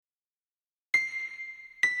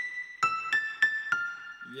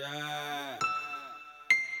Yeah.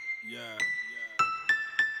 Yeah.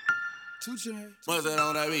 2 Chainz. What's that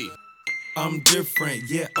on that beat? I'm different,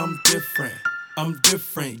 yeah, I'm different. I'm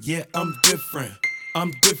different, yeah, I'm different.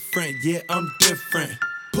 I'm different, yeah, I'm different.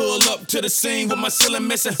 Pull up to the scene with my ceiling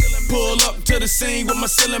missing. Pull up to the scene with my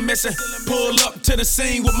ceiling missing. Pull up to the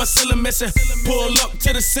scene with my ceiling missing. Pull up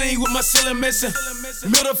to the scene with my ceiling missing.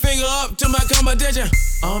 Middle finger up to my competition.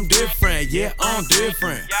 I'm different, yeah, I'm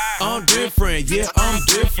different. I'm different, yeah, I'm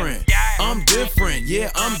different. I'm different,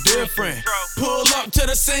 yeah, I'm different. Pull up to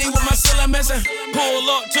the scene with my ceiling missing. Pull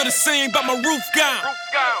up to the scene, but my roof gone.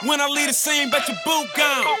 When I leave the scene, bet your boot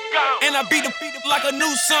gone. And I beat the beat like a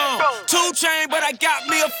new song. 2 Chainz, but I got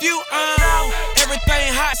me a few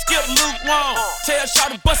everything hot, skip lukewarm. Tell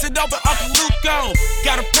Shawty to bust it open, Uncle Luke gone.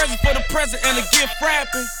 Got a present for the present and a gift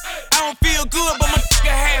wrapping. I don't feel good, but my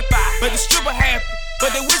nigga happy. But the stripper happy,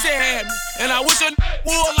 but they wish they had me. And I wish I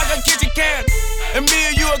would like a kitchen cabinet. And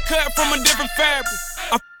me and you are cut from a different fabric.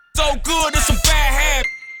 I'm so good, it's a bad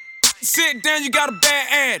habit. Sit down, you got a bad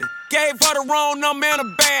addict. Gave her the wrong number and a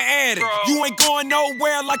bad addict. You ain't going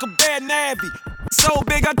nowhere like a bad nabby. So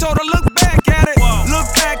big, I told her, look back at it. Look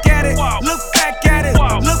back at it. Look back at it.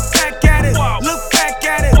 Look back at it. Look back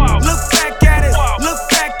at it. Look back at it. Look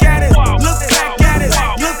back at it. Look back at it.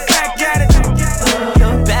 Look back at it.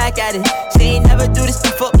 Look back at it. She ain't never do this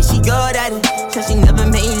before, but she good at it. Cause she never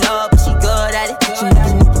made love, but she good at it. She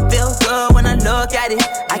makes me feel good when I look at it.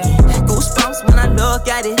 I get goosebumps when I look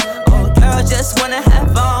at it. Oh, girl, just wanna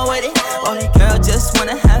have fun with it. Oh, the girl just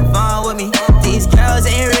wanna have fun with me. These girls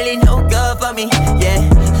ain't really no good for me. Yeah.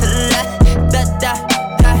 Da da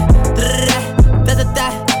da da da da da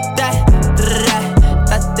da da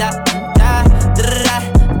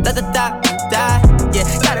da da da da. Yeah,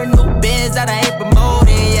 got a new biz that I ain't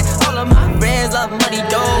promoting. Yeah, all of my friends love money,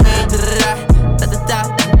 dough. Da da da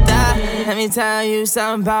da. Let me tell you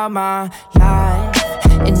something about my life.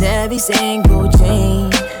 In every single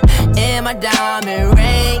chain, in my diamond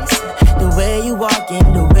rings. The way you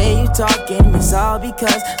walking, the way you talking, it's all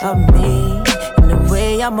because of me. And the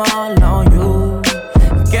way I'm all on you,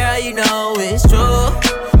 girl, you know it's true.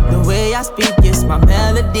 The way I speak, it's my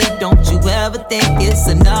melody. Don't you ever think it's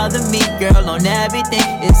another me, girl, on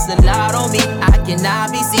everything. It's a lot on me, I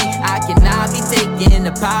cannot be seen. I cannot be taking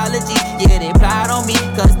apology. Yeah, they proud on me,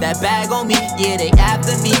 cause that bag on me. Yeah, they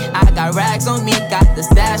after me, I got racks on me. Got the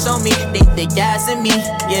stash on me, they gassing me,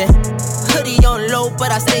 yeah. Hoodie on low,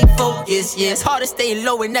 but I stay focused, yeah. It's hard to stay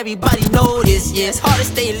low and everybody know this, yeah. It's hard to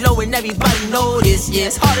stay low and everybody know this, yeah.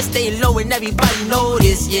 It's hard to stay low and everybody know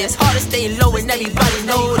this, yeah. It's hard to stay low and everybody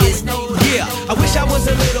know this. Yeah, I wish I was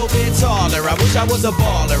a little bit taller. I wish I was a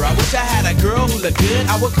baller. I wish I had a girl who looked good,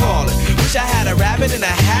 I would call her. Wish I had a rabbit in a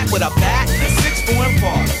hat with a bat and a 6'4"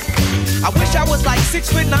 baller. I wish I was like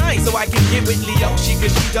 6'9" so I can get with Leoshi,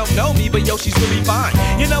 cause she don't know me, but yo, she's really fine.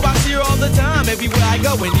 You know, I see her all the time, everywhere I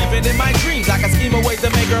go, and even in my dreams, I can scheme a way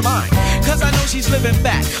to make her mine. Cause I know she's living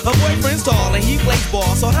back. Her boyfriend's tall and he plays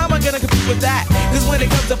ball, so how am I gonna compete with that? Cause when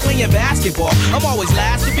it comes to playing basketball, I'm always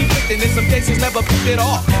last to be picked, and in some cases never picked at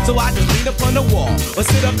all. So I just lean up on the wall, or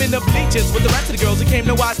sit up in the bleachers with the rest of the girls who came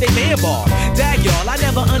to watch they man ball. Dag y'all, I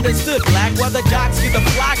never understood black, why the jocks get the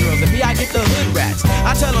fly girls, and me I get the hood rats.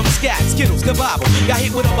 I tell them scat, skittles, kabobble. Got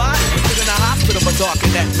hit with a body, put in a hospital for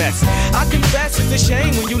talking that mess. I confess it's a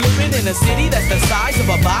shame when you living in a city that's the size of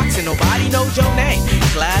a box and nobody knows your name.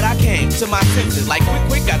 Glad I came to my senses, like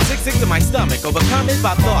quick, got sick in my stomach, overcome it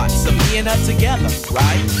by thoughts of me and her together,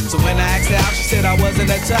 right? So when I asked her out, she said I wasn't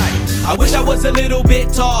that type. I wish I was a little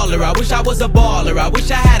bit taller, I wish I was a baller. I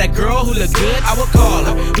wish I had a girl who looked good, I would call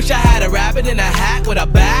her. Wish I had a rabbit in a hat with a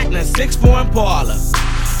bat and a 6'4" Impala.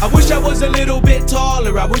 I wish I was a little bit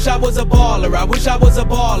taller. I wish I was a baller. I wish I was a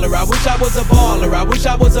baller. I wish I was a baller. I wish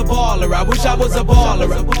I was a baller. I wish I was a baller.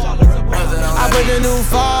 I put the new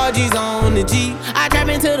 4Gs on the G. I trap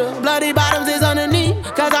into the bloody bottoms is underneath.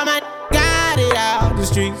 Cause I might got it out the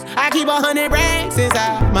streets. I keep 100 racks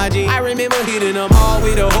inside my jeans. I remember hitting them all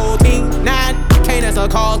with the whole team. Now can't answer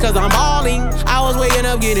calls cause I'm balling. I was waking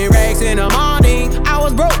up getting racks in the morning. I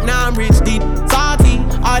was broke, now I'm rich, deep, salty.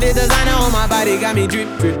 All this designer on my body got me drip.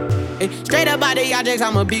 Hey, straight up by the objects,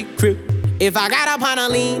 I'm a big crip. If I got up on a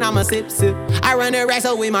lean, I'ma sip. I run the racks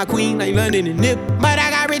up with my queen, like London and Nip. But I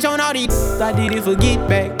got rich on all these, I didn't forget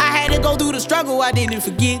back. I had to go through the struggle, I didn't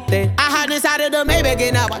forget that. I hopped inside of the Maybach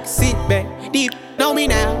and now I can sit back. Deep, know me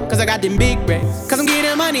now, cause I got them big racks. Cause I'm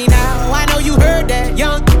getting money now, I know you heard that.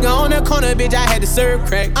 Young on the corner, bitch, I had to serve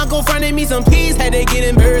crack. Uncle fronted me some peas, had to get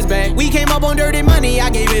them birds back. We came up on dirty money, I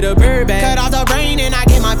gave it a bird back. Cut off the brain and I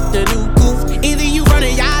gave my the new goof. Either you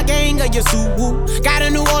running y'all gang or you sue. Got a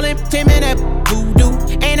New Orleans, Tim and that voodoo.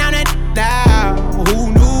 And I'm that now,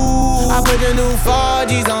 who knew? put the new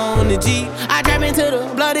 4Gs on the G. I trap into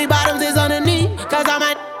the bloody bottoms is underneath. Cause all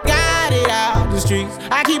my got it out the streets.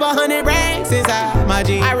 I keep 100 racks inside my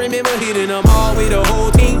jeans. I remember hitting them all with the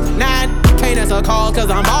whole team. Now can't answer calls cause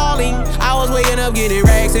I'm balling. I was waking up getting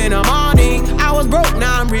racks in the morning. I was broke,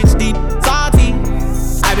 now I'm rich, deep, salty.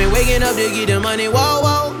 I've been waking up to get the money, whoa,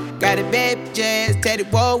 whoa. Got a bad jazz, tatted,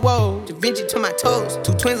 whoa, whoa. Da Vinci to my toes,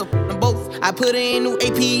 2 twins on them both. I put her in new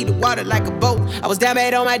AP, the water like a boat. I was down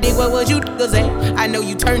bad on my dick, what was you niggas at? I know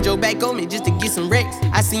you turned your back on me just to get some wrecks.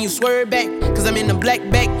 I seen you swerve back, cause I'm in the black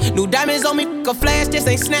back. New diamonds on me, a flash, this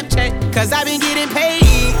ain't Snapchat. Cause I been getting paid.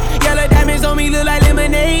 Yellow diamonds on me look like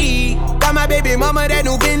lemonade. Got my baby mama that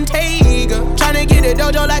new Bentayga. Tryna get a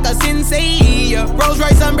dojo like a sensei. Rolls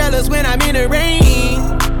Royce umbrellas when I'm in the rain.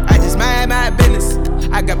 I just mind my business.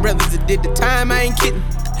 I got brothers that did the time, I ain't kidding.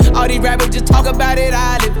 All these rappers just talk about it,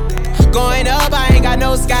 I live it. Going up, I ain't got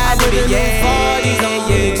no sky limit. Yeah,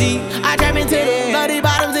 I trap into the bloody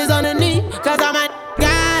bottoms is underneath. Cause all my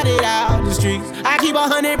got it out the streets. I keep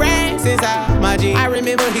 100 racks inside my jeans. I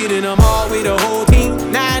remember hitting them all with the whole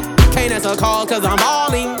team. Now can't answer calls cause I'm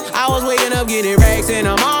balling. I was waking up getting racks in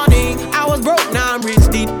the morning. I was broke, now I'm rich,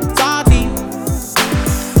 deep, salty.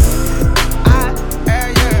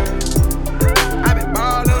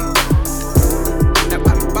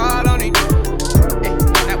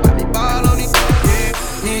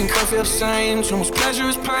 Feel the same, too much pleasure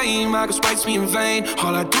is pain. My girl spites me in vain.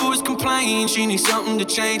 All I do is complain. She needs something to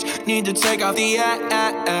change. Need to take out the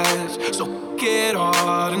ass. So get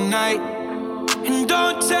all tonight. And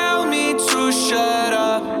don't tell me to shut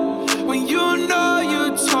up when you know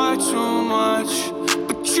you talk too much,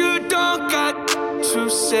 but you don't got to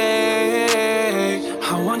say.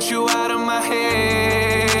 I want you out of my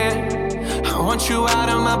head. I want you out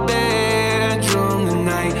of my bedroom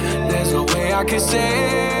tonight. There's no way I can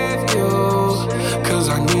save you, cause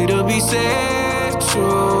I need to be saved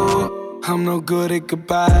too. I'm no good at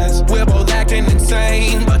goodbyes. We're both acting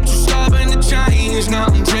insane, but you're stubborn to change. Now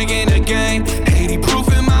I'm drinking again, 80 proof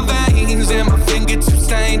in my veins, and my fingertips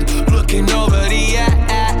stained. Looking over the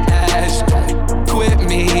ash. Don't quit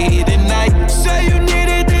me tonight. Say you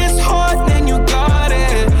needed this hard, then you got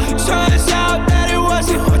it. Turns out that it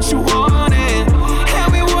wasn't what you wanted.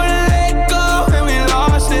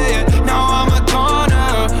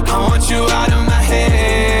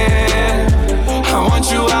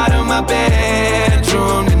 My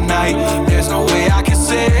bedroom tonight. There's no way I can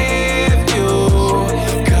save you,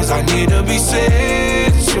 cause I need to be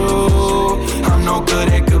saved too. I'm no good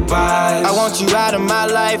at goodbyes. I want you out of my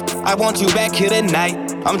life. I want you back here tonight.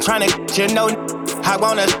 I'm tryna get you, know I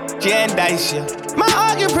wanna you and dice you. My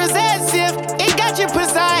heart, you possessive, it got you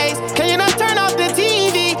precise. Can you not turn off the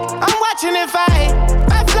TV? I'm watching it fight.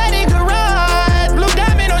 My flooded garage, blue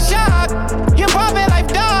diamond on shop. You pop it like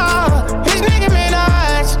dog. His nigga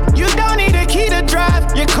Minaj. You don't need a key to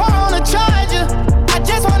drive. Your car on a charger. I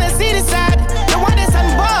just wanna see the side. The one that's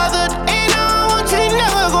unbothered. And I don't want you to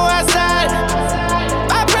never go outside.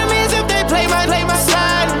 I promise if they play my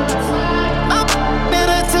side, I'm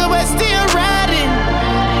better to but still riding.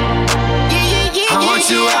 Yeah. I want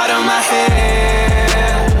you out of my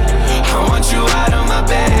head. I want you out of my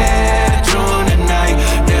bedroom tonight.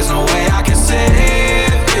 There's no way I can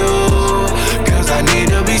save you, cause I need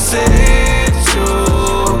to be saved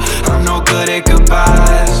too. I'm no good at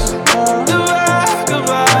goodbyes. Goodbye,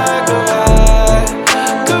 goodbye, goodbye.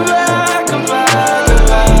 Goodbye, goodbye,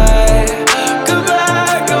 goodbye.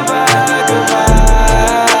 Goodbye, goodbye,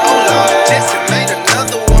 goodbye. Oh Lord, Jesse made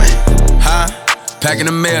another one. Huh? Packing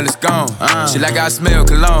the mail, it's gone. She like I smell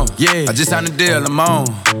cologne. Yeah. I just signed a deal, I'm on.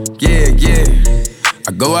 Yeah.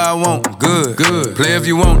 I go where I want, good. Play if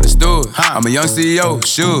you want, let's do it. I'm a young CEO,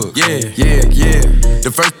 sure. Yeah.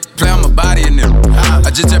 The first play on my body in them. I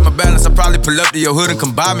just check my balance, I probably pull up to your hood and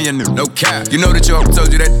come buy me a new. No cap. You know that your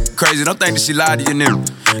told you that crazy, don't think that she lied to you new.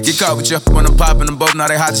 Get caught with you when I'm popping them both, now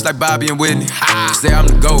they hot just like Bobby and Whitney. Say I'm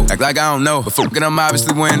the GOAT, act like I don't know, but fuck it, I'm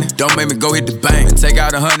obviously winning. Don't make me go hit the bank and take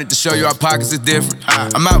out 100 to show you our pockets is different.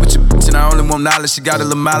 I'm out with your bitch and I only want knowledge, she got a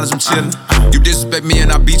little mileage, I'm chillin'. You disrespect me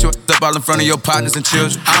and I beat you up all in front of your partners and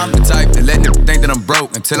children. I'm the type that let them think that I'm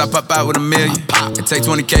broke until I pop out with $1 million. And take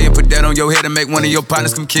 20K and put that on your head and make one of your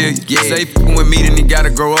partners come kill you. Yeah. Say f***ing with me, then he gotta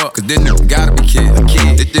grow up, cause this nigga gotta be kid.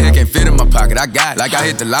 This thing can't fit in my pocket, I got it, like I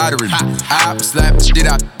hit the lottery. I slap the shit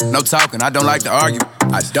out, no talking, I don't like to argue.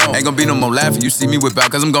 I don't. Ain't gonna be no more laughing, you see me whip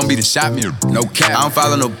out, cause I'm gonna be the shot mirror. No cap, I don't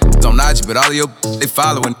follow no on IG, but all of your they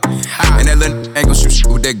following. And that little ain't gon' shoot shit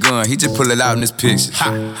with that gun, he just pull it out in this picture.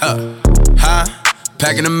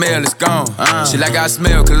 Packing the mail, it's gone. She like I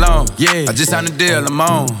smell cologne. Yeah. I just signed a deal, I'm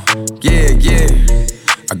on. Yeah.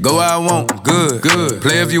 I go where I want, good.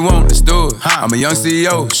 Play if you want, let's do it. I'm a young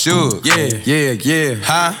CEO, sure. Yeah.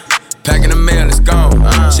 Packing the mail, it's gone.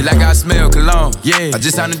 She like I smell cologne. I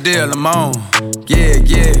just signed a deal, I'm on. Yeah.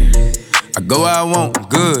 I go where I want,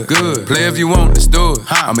 good. Play if you want, let's do it.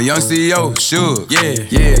 I'm a young CEO, sure. Yeah.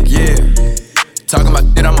 Talking about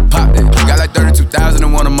shit, I'ma pop that. Got like 32,000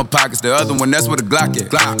 in one of my pockets. The other one, that's where the Glock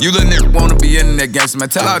at. You little nigga wanna be in that gangster, man.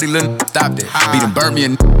 Tell all these little niggas stop that. Be the burn me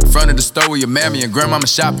in front of the store where your mammy and grandmama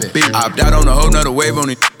shop at. I opt out on a whole nother wave on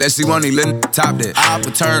it. Let's see one of these little top that. I'll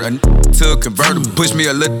return to a convertible. Push me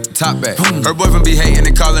a little top back. Her boyfriend be hating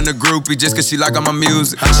and calling a groupie just cause she like all my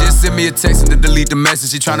music. She'll send me a text and to delete the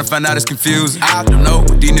message. She tryna find out it's confusing. I don't know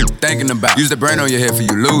what these niggas thinking about. Use that brain on your head for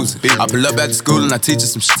you lose it. I pull up after school and I teach her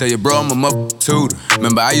some shit. Tell your bro I'm a motherfucker tutor.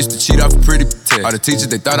 Remember I used to cheat off a pretty test. All the teachers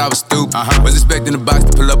they thought I was stupid. Was expecting the box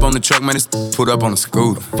to pull up on the truck, man, it's pulled up on the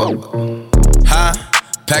scooter.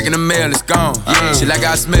 Packing the mail, it's gone. She like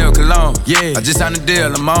I smell cologne. I just signed a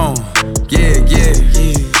deal, I'm on. Yeah.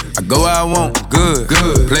 I go where I want, good.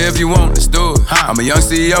 Play if you want, let's do it. I'm a young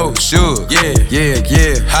CEO, sure. Yeah.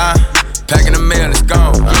 Packing the mail, it's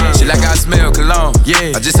gone. She like I smell cologne.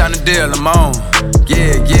 I just signed a deal, I'm on.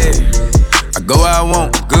 Yeah. I go where I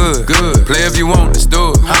want, good. Play if you want, let's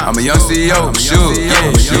do it. I'm a young CEO, sure. I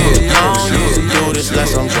don't usually do this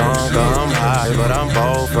unless I'm drunk or I'm high, but I'm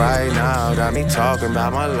both right now. Got me talking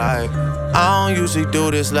about my life. I don't usually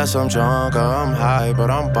do this unless I'm drunk or I'm high,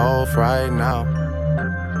 but I'm both right now.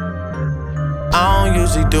 I don't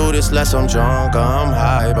usually do this unless I'm drunk or I'm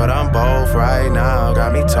high, but I'm both right now.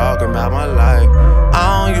 Got me talking about my life.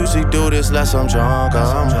 I don't usually do this unless I'm drunk or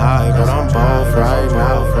I'm high, but I'm both right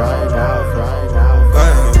now.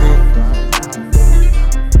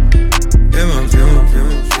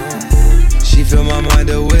 She fill my mind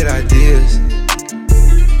up with ideas.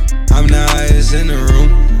 I'm the highest in the room.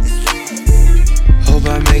 Hope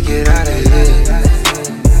I make it out of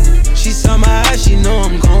here. She saw my eyes, she know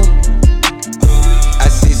I'm gone. I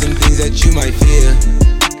see some things that you might fear.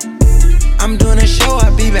 I'm doing a show,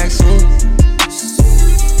 I'll be back soon.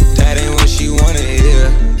 That ain't what she wanna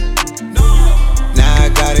hear. Now I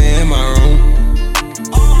got it in my room.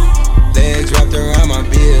 Legs wrapped around my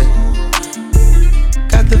beard.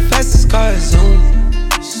 Got the fastest car, Zoom.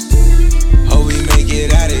 Hope we make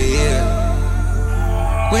it out of here.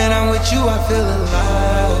 When I'm with you, I feel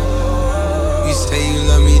alive. You say you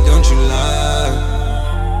love me, don't you lie?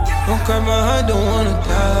 Don't cry my heart, don't wanna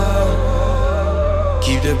die.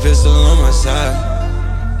 Keep the pistol on my side.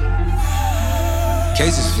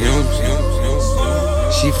 Cases fumes.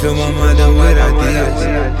 She fill my mind up with ideas.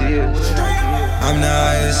 I'm the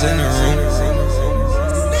highest in the room.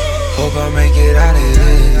 Hope I make it out of here.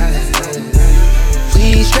 We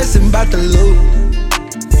ain't stressing about the loot.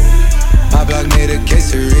 My block made a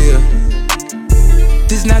quesadilla.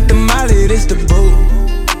 This not the molly, this the boot.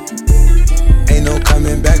 Ain't no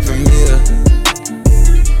coming back from here.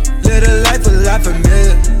 Live a life a lot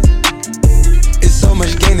familiar. It's so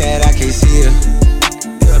much gain that I can't see it.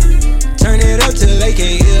 Turn it up till they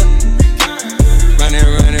can't hear.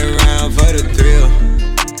 Running around for the thrill.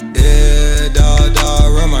 Yeah, dog,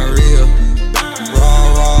 run my reel.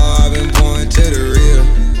 Raw, I've been pouring to the real.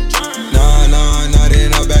 Nah,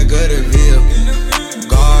 then I'm back of the veil.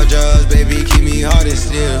 Gorgeous, baby, keep me hard and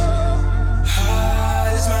still.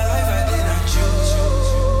 This my life, I did not choose.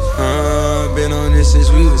 Been on this since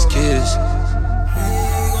we was kids.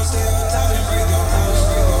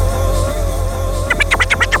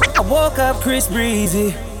 I woke up Chris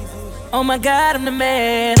Breezy. Oh my God, I'm the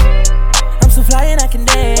man. I'm so fly and I can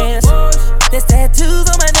dance. There's tattoos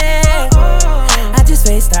on my neck. I just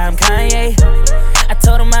FaceTime Kanye. I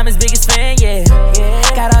told him I'm his biggest fan, yeah.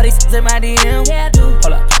 Got all these in my DM.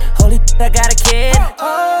 Hold up, holy I got a kid.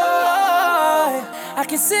 Oh, I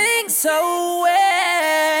can sing so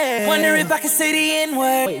well. Wonder if I can say the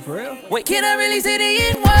N-word. Wait, for real? Wait, can I really say the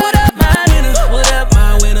N-word? What up, my winner? What up,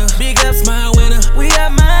 my winner? Big ups, my winner. We are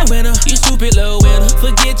my winner. You stupid little winner.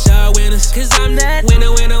 Forget y'all winners. Cause I'm that winner.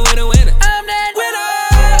 I'm that winner.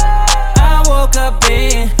 I woke up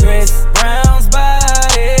in Chris Brown's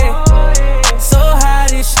body. So how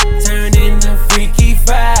this shit turned into Freaky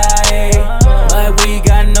Friday. But we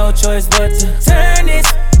got no choice but to turn this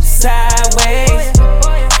sideways.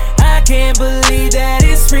 I can't believe that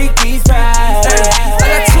it's Freaky Friday. I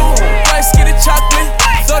got two white skinny chocolate.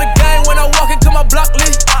 Throw the game when I walk into my block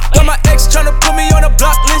list. Got my ex tryna put me on a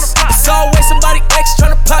block list. It's always somebody ex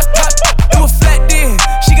tryna pop. You a flat then,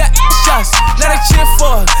 she got shots. Now they cheer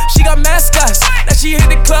for her, she got mascots. Now she hit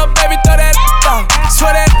the club, baby, throw that out.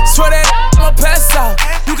 Swear that, I'ma pass out.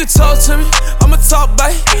 You can talk to me, I'ma talk,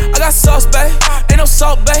 babe. I got sauce, babe, ain't no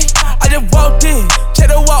salt, babe. man. I just walked in, check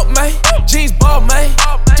the walk, man. Jeans ball, man.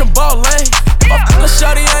 I'm ball lane. My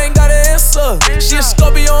shawty, I ain't got an answer. She a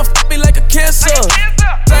Scorpio, f me like a cancer.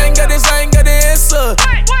 I ain't got this, I ain't got the answer.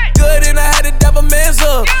 Good and I had to dab a man's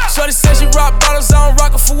up. Shorty said she rock bottles, I don't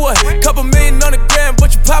rock it for what? Couple million on the gram,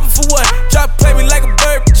 but you poppin' for what? Try to play me like a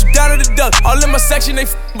bird, put you down to the duck. All in my section, they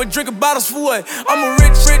but drinking bottles for what? I'm a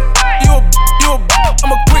rich, you a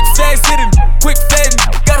I'm a quick fast hitting, quick fast.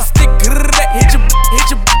 Gotta stick, hit your,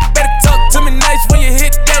 better talk to me nice when you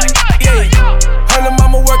hit that, yeah. Her little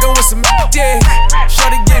mama working with some, yeah.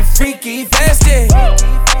 Shorty get freaky fast, yeah.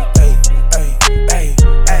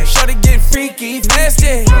 Shorty get freaky fast,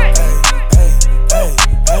 yeah.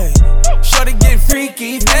 Shorty get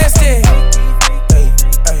freaky fast, yeah.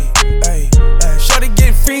 Shorty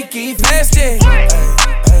get freaky fast, yeah.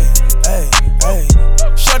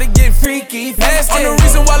 Shorty get freaky fast, yeah. On the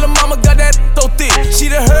reason why la mama got that so thick. She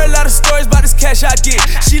done heard a lot of stories about this cash I get.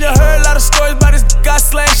 She done heard a lot of stories about this guy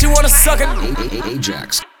slang. She wanna suck it.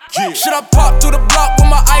 Ajax. Yeah. Should I pop through the block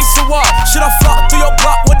with my icy walk? Should I flop through your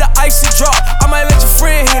block with the icy drop? I might let your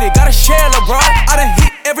friend hit it, gotta share LeBron. I done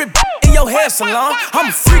hit every in your hair salon. I'm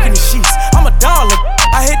a freak in the sheets, I'm a dollar.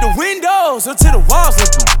 I hit the windows until the walls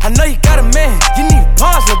look. I know you got a man, you need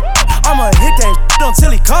pause look. I'ma hit that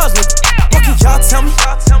until he calls look. What can y'all tell me?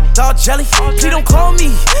 Dog jelly, please don't call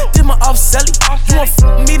me. Did my off selly. You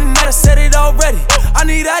want me tonight? I said it already. I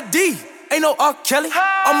need ID, ain't no R. Kelly.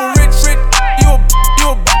 I'm a rich, you a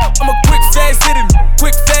I'm a quick fast hitting,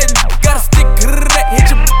 quick fast. Gotta stick, hit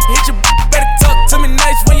your, better talk to me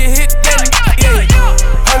nice when you hit that, yeah.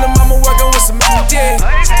 Her little mama working with some, yeah.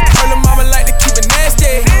 Her little mama like to keep it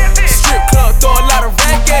nasty. Strip club, throw a lot of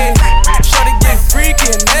racket. Shorty get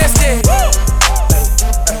freaky and nasty.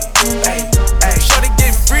 Shorty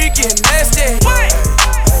get freaky and nasty.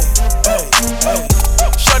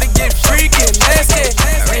 Shorty get freaky and nasty.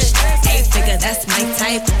 Rich, 8-figure, that's my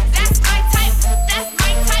type. That's my type. That's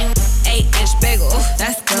my type. 8-inch bagel,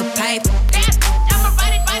 that's the pipe. I'ma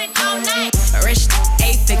ride it all night. Rich,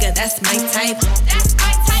 8-figure, that's my type. That's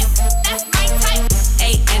my type. That's my type.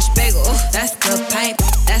 8-inch bagel, that's the pipe.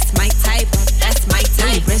 That's my type. That's my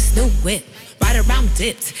type. New wrist, new whip, right around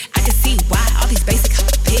dipped. I can see why all these basic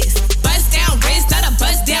pissed. Bust down wrist, not a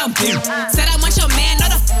bust down bitch. Said I want your man,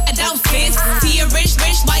 not a I don't fit. See a rich,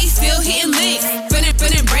 why he still hitting licks?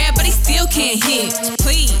 Spinning bread, but he still can't hit.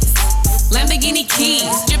 Please, Lamborghini keys,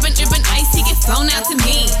 drippin' ice, he get flown out to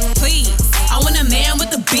me. Please, I want a man with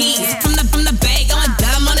the beats. From the bag, I'm a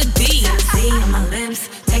dime on a D. See on my lips,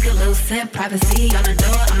 take a little sip. Privacy on the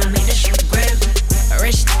door, I'ma make the shit grip.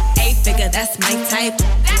 Rich, 8-figure, that's my type.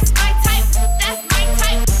 That's my type. That's my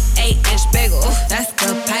type. 8-inch bagel, that's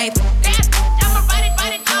the pipe. I'ma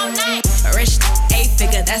ride it all night. Rich,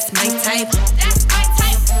 8-figure, that's my type. That's my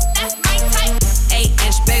type. That's my type.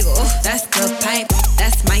 8-inch bagel, that's the pipe.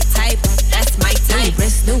 That's my type. That's my type. New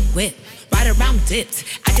wrist, new whip, right around dipped.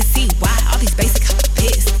 I can see why all these basic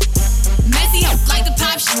pissed. Messy up like the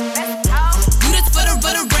pop shit. You just for the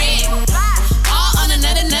red. All on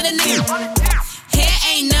another nigga. Hair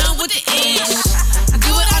ain't none with the inch. I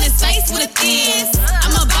do it on his face with a thin.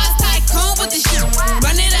 I'm a boss tycoon with the shit.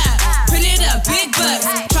 Run it up, print it up, big bucks.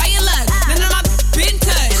 Try your luck, none of my been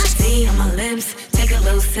touched. See on my lips, take a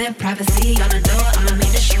little sip. Privacy on the door, I'ma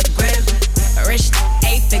make the shit grip. Rich,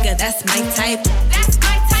 8-figure, that's my type. That's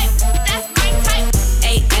my type. That's my type.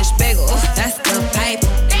 8-inch bagel, that's the pipe.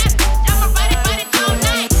 I'ma ride it all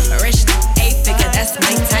night. Rich, 8-figure, that's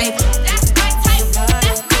my type. That's my type.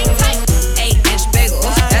 That's my type. 8-inch bagel,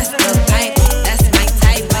 that's the pipe. That's my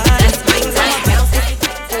type. That's my type.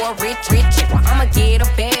 For a rich, I'ma get a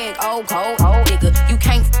bag, oh cold, nigga. You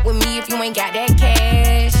can't f with me if you ain't got that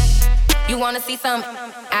cash. You wanna see some?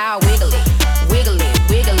 I'll wiggle it.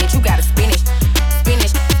 You gotta spin it.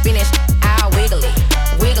 I'll wiggle it.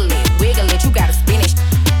 You gotta spin it.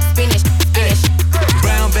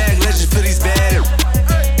 Brown bag legend for these bad.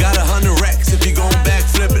 Got 100 racks if you gon' back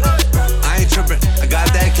flip it. I ain't trippin', I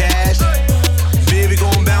got that cash. Baby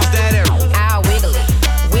gon' bounce that arrow. I'll wiggle it.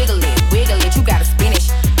 You gotta spin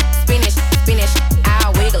it.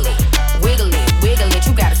 I'll wiggle it.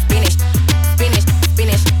 You gotta spin it.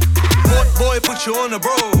 Boy, put you on the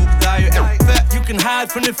road. Now you fat, you can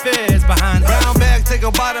hide from the feds behind. Brown bag, take a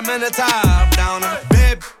bottom and a top down.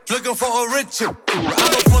 Babe, looking for a rich chick.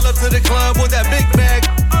 I'ma pull up to the club with that big bag.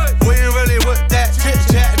 We ain't really with that chit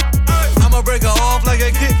chat. I'ma break her off like a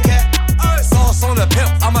Kit Kat. Sauce on the pimp,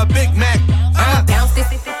 I'm a Big Mac. I'ma bounce this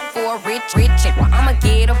for a rich chick. I'ma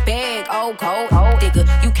get a bag, oh cold, nigga.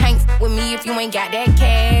 You can't f with me if you ain't got that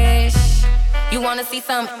cash. You wanna see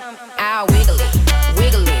some? I'll wiggle it.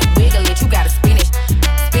 You gotta spin it.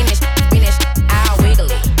 I'll wiggle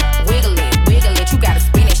it.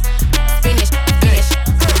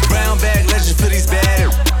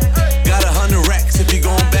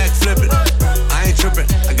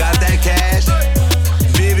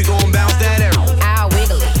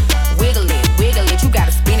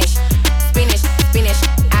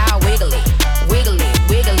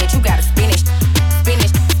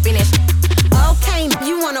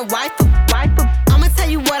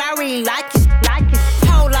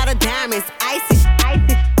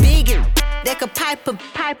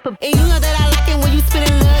 piper. And you know that I like it when you spend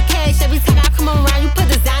a little cash. Every time I come around, you put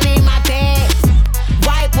designer in my bag.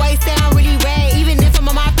 White boy say I'm really rad. Even if I'm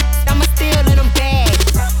on my I'ma steal in them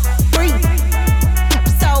bags. Free.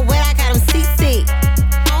 So what I got them seasick.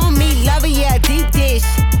 On me, love it, yeah, deep dish.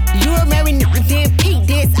 You a married nigga, then peak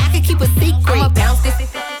this. I can keep a secret. I'ma bounce this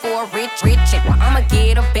for a rich chick. I'ma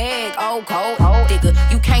get a bag, old cold digger.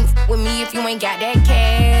 You can't with me if you ain't got that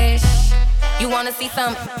cash. You wanna see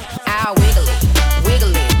some? I'll wiggle it.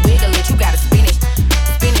 You gotta spin it.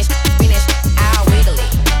 I'll wiggle it.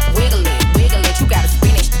 You gotta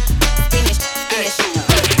spin it.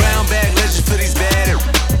 Brown bag legend for these bad.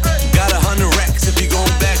 Got 100 racks if you gon'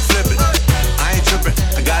 backflip it. I ain't trippin',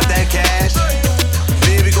 I got that cash.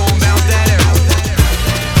 Baby gon' bounce that arrow.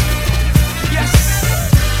 Yes,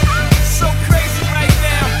 so crazy right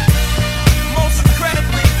now. Most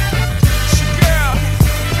incredibly, it's your girl,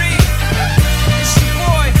 B. It's your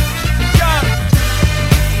boy, Young.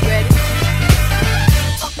 Ready?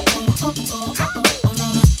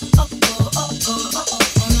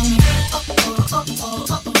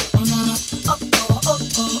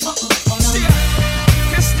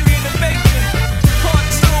 History in the making, part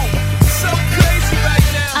 2. So crazy right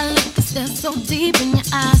now. I look and stare so deep in your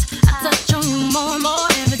eyes. I touch on you more and more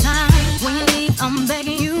every time. When you leave, I'm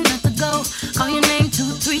begging you not to go. Call your name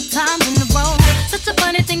 2-3 times in a row. Such a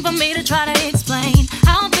funny thing for me to try to explain.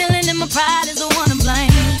 How I'm feeling and my pride is the one to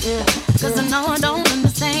blame. Cause I know I don't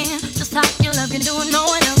understand just how your love can do it, no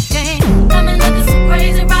one else can. Got me looking so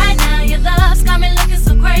crazy right now. Your love's got me looking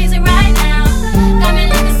so crazy right now. Got me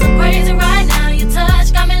looking so crazy right now. Your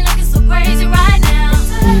touch got me looking so crazy right now.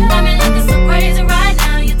 Got me looking so crazy right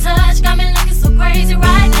now. Your touch got me looking so crazy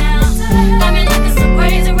right now. Got me looking so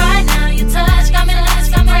crazy right now. Your touch got me looking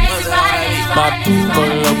so crazy right now. Go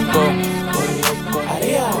loco.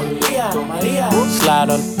 Slide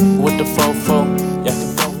on with the fofo. Yeah,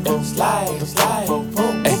 slide.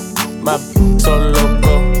 Ay, my so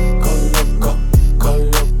loco. Go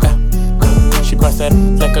loco. She bust that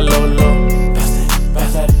like a lolo.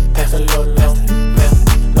 Pass that lolo.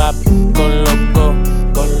 My go loco.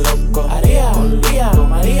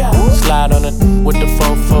 Slide on it with the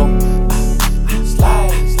fofo.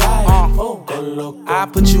 Slide. Go loco. I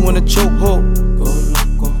put you in a chokehold.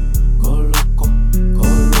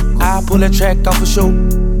 I pull that track off a show.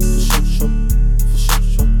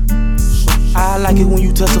 I like it when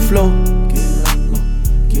you touch the floor.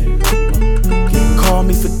 Call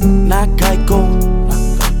me for not Geico.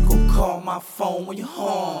 Call my phone when you're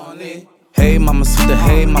horny. Hey, mama, see the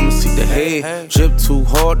hay. Drip too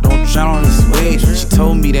hard, don't drown on this wave. She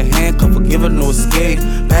told me to handcuff her, give her no escape.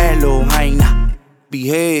 Bad little hyena.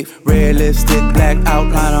 Behave, red lipstick, black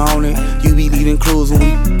outliner on it. You be leaving clues when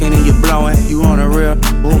we f***ing and you blowing. You on a real,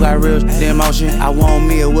 who got real shit in motion? I want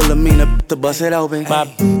me a Wilhelmina to bust it open. My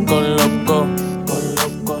go loco.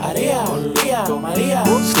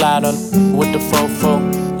 Slide on with the fofo.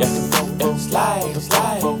 Yeah,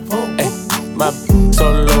 slide. Ay, my so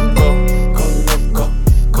loco.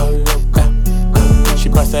 She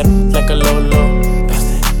bust that like a lolo.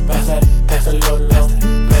 Pass that lolo.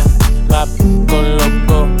 My go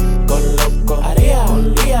loco.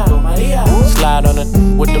 Slide on it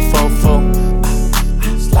with the fofo.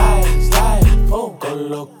 Slide. Go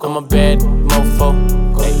loco. I'm a bad mofo.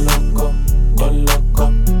 Go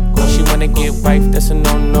loco. She wanna get wife, that's a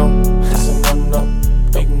no-no.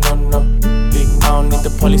 Big no-no. I don't need the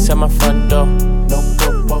police at my front door.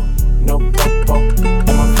 No popo.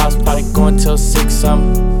 At my house party going till 6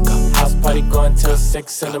 House party going till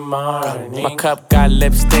 6 in the morning. My cup got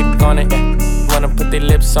lipstick on it. Wanna put their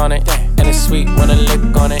lips on it. And it's sweet, wanna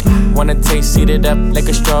lick on it. Wanna taste, eat it up like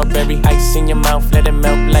a strawberry. Ice in your mouth, let it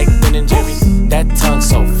melt like Ben and Jerry's. That tongue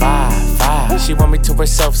so fire. She want me to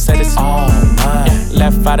herself, said it's all mine. Yeah.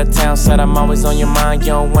 Left out of town, said I'm always on your mind.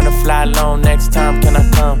 You don't wanna fly alone, next time can I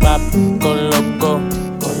come? Bop, go loco.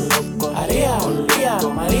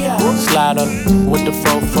 Slide on with the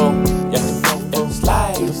fofo. Yeah,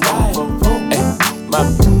 slide. Ay, my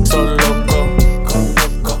so loco.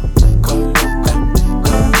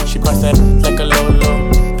 She bust that like a lolo.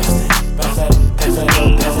 Pass that.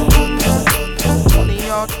 One of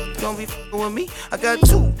y'all gon' be f***ing with me. I got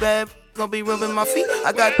 2 bad gon' be rubbing my feet.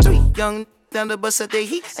 I got 3 young down the bus at the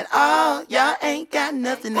heat. And all y'all ain't got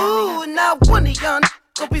nothing on me. Ooh, now one of y'all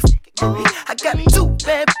gon' be f***ing with me. I got 2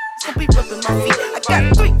 bad gon' be rubbing my feet. I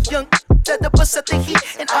got 3 young down the bus at the heat.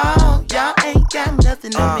 And all y'all ain't got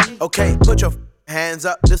nothing on me. Okay, put your hands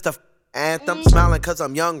up, this the anthem. Smiling cause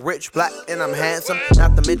I'm young, rich, black, and I'm handsome.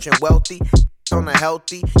 Not to mention wealthy, on a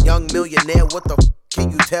healthy young millionaire. What the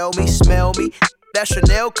can you tell me? Smell me? that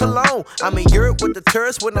Chanel cologne. I'm in Europe with the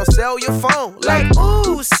tourists with no cellular phone. Like,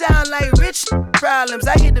 ooh, sound like rich problems.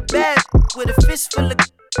 I hit the bag with a fist full of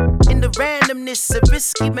in the randomness of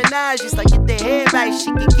risky menages. Like, get the hair right,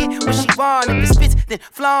 she can get what she want. If it spits, then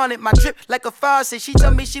flaunt it. My drip like a faucet. She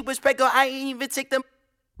told me she was pregnant, I ain't even take them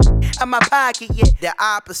out my pocket yet. The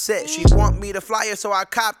opposite, she want me to fly her, so I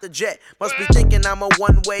cop the jet. Must be thinking I'm a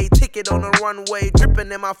one-way ticket on a runway,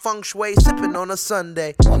 dripping in my feng shui, sipping on a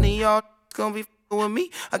Sunday. One of y'all gonna be with me.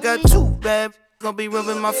 I got 2 bad gonna be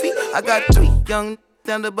rubbing my feet. I got 3 young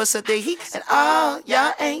down the bus at the heat, and all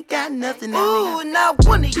y'all ain't got nothing on me. Ooh, not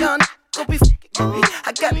one of y'all gonna be with me.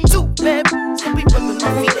 I got 2 bad gonna be rubbing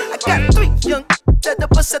my feet. I got 3 young down the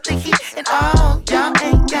bus at the heat, and all y'all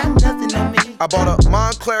ain't got nothing on me. I bought a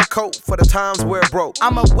Montclair coat for the times where it broke.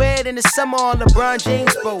 I'ma wear it in the summer on LeBron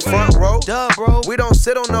James boat. Front row, duh, bro. We don't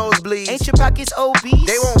sit on nosebleeds. Ain't your pockets obese?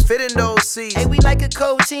 They won't fit in those seats. Hey, we like a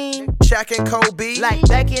co-team. Shaq and Kobe. Like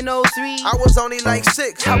back in 03. I was only like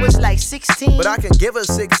 6. I was like 16. But I can give her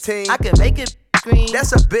 16. I can make it green.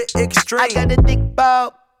 That's a bit extreme. I got a thick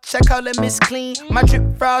bulb. I call it Miss Clean. My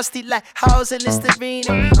drip frosty like House and Listerine.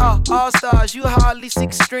 And we all stars, you hardly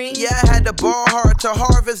 16. Yeah, I had to ball hard to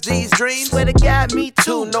harvest these dreams. Swear to God, me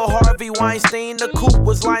too. No Harvey Weinstein. The coupe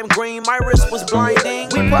was lime green. My wrist was blinding.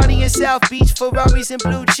 We party in South Beach, Ferraris and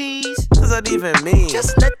blue cheese. What does that even mean?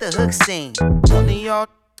 Just let the hook sing. One of y'all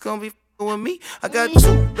gonna be with me. I got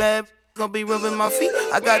 2 bad gonna be rubbing my feet.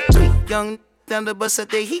 I got 3 young down the bus at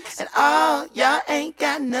the heat, and all y'all ain't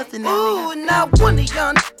got nothing on me. Ooh, not one of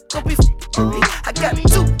y'all gonna be with me. I got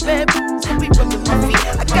 2 bad gonna be rubbing my feet.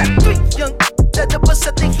 I got 3 young down the bus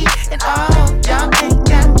at the heat, and all y'all ain't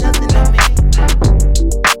got nothing on me.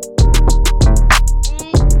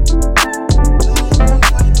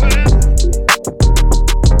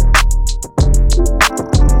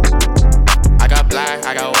 I got black,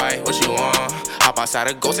 I got white, what you want? Hop outside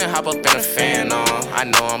a ghost and hop up in a fan on. I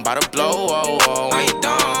know I'm about to blow, oh, oh, I ain't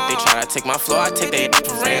dumb. They try to take my flow, I take their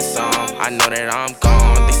for ransom. I know that I'm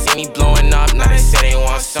gone. They see me blowing up, now they say they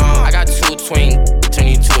want some. I got 2 twin, turn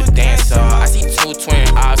you to a dancer. I see 2 twin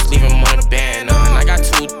eyes, leave him on a banner. And I got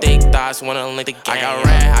 2 thick thighs, wanna link the game. I got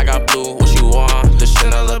red, I got blue, what you want? The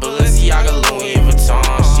Chanel, the Balenciaga, Louis Vuitton.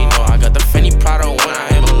 She know I got the Fendi Prada when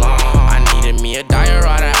I belong. I needed me a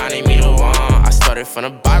diorite, I need me the one. I started from the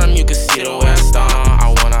bottom, you can see the way I stung.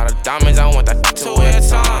 I want all the diamonds, I want that to wear a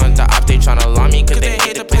ton. The op, they tryna alarm me, cause they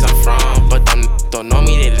hate the place I'm from. But them don't know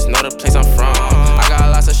me, they just know the place I'm from. I got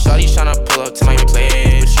lots of shorties tryna pull up to my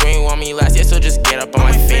place. But you ain't want me last year, so just get up on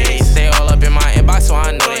my face. They all up in my inbox, so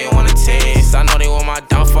I know they wanna taste. I know they want my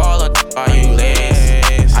downfall, or are you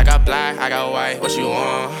lace? I got black, I got white, what you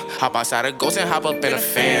want? Hop outside a ghost and hop up in a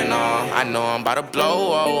fan on. I know I'm about to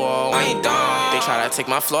blow, oh, oh, I ain't dumb. They try to take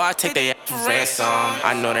my flow, I take their for ransom.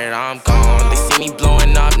 I know that I'm gone. They see me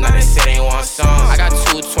blowing up, now they say they want some. I got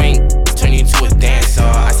 2 twin, turn you to a dancer.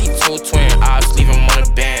 I see 2 twin eyes, leave him on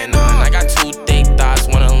a banner. And I got 2 thick thighs,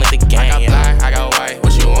 wanna link the game. I got black, I got white,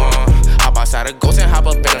 what you want? Hop outside a ghost and hop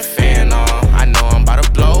up in a fan on. I know I'm about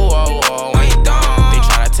to blow, oh, oh, I ain't dumb. They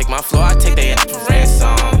try to take my flow, I take their for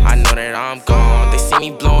ransom. I know that I'm gone. They see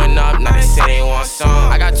me blowing up, now they say they want some.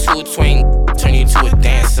 I got 2 twin, turn you to a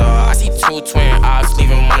dancer. I see 2 twin eyes, leave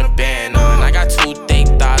him on a banner. And I got 2 thick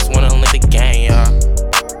thighs, wanna link the game, yeah.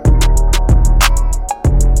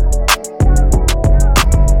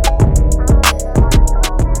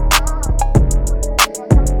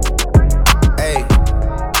 Hey,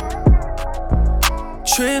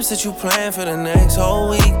 trips that you plan for the next whole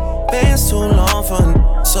week. Bands too long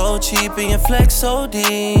for so cheap and your flex OD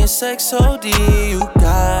and sex OD. You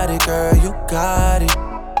got it, girl, you got it.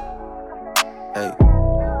 Hey,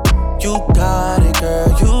 you got it, girl,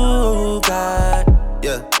 you got it.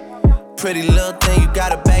 Yeah, pretty little thing, you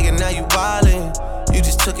got a bag and now you wildin'. You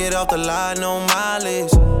just took it off the line, no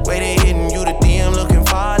mileage. Way they hitting you, the DM looking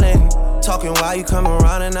violent. Talking while you come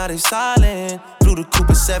around and now they silent. Through the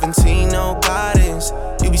Cooper 17, no guidance.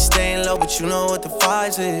 You be staying low, but you know what the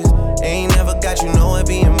price is. Ain't never got you know it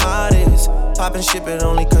being modest. Poppin' shit, but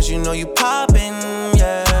only cause you know you poppin',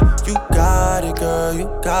 yeah. You got it, girl, you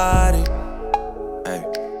got it. Hey.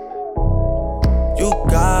 You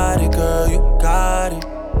got it, girl, you got it.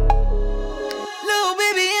 Little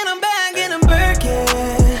baby, and I'm back in a Birkin.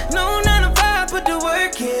 No 9 to 5, put the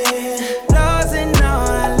work in. Flaws and all,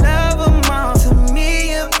 I love them all. To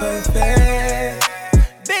me, you're perfect.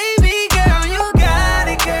 Baby girl, you got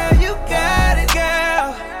it, girl, you got it,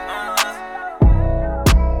 girl.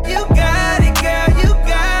 You got it, girl, you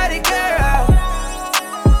got it, girl.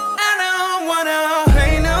 I don't wanna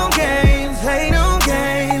play no games, play no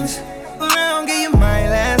games. But I don't give you my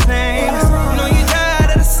last name. You know you got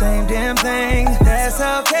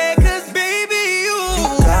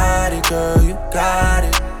you got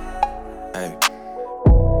it. Hey.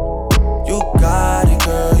 You got it,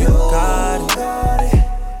 girl, you got it.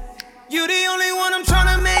 You the only one I'm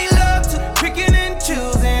tryna make love to, picking and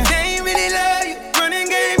choosing. They ain't really love you, running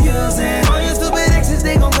game using. All your stupid exes,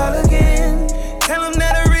 they gon' call again. Tell them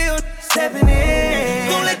that a real stepping in.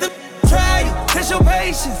 Don't let them try you, test your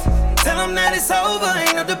patience. Tell them that it's over,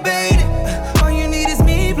 ain't no debating. All you need is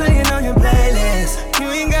me playing on your playlist. You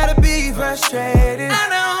ain't gotta be frustrated. I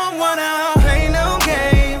don't wanna play no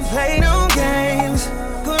games, play no games.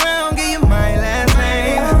 Go around, get you my last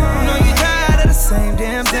name. I know you tired of the same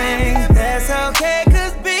damn thing. That's okay,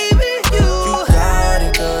 cause baby, you got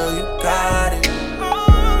it, girl, you got it.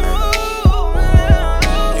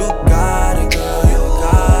 You got it, girl, you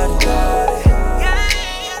got it.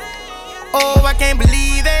 Oh, I can't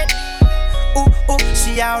believe it. Ooh,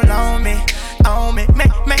 she all on me, me.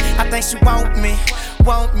 I think she want me.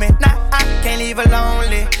 Nah, I can't leave her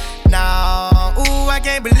lonely. No, ooh, I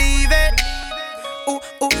can't believe it. Ooh,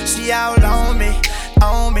 she all on me, me.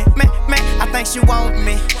 I think she want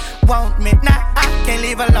me. Nah, I can't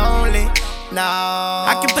leave her lonely. No,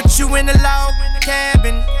 I can put you in a log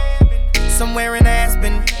cabin somewhere in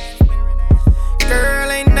Aspen. Girl,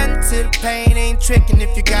 ain't nothing to the pain, ain't tricking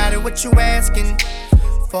if you got it. What you asking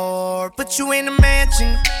for? Put you in a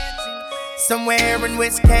mansion somewhere in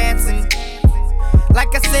Wisconsin.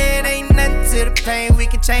 Like I said, ain't nothing to the pain. We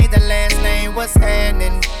can change the last name. What's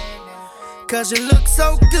happening? Cause you look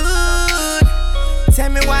so good. Tell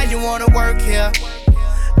me why you wanna work here.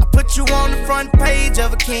 I put you on the front page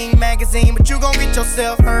of a King magazine, but you gon' get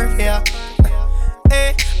yourself hurt here.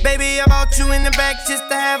 Hey, baby, I brought you in the back just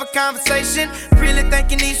to have a conversation. Really think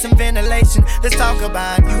you need some ventilation. Let's talk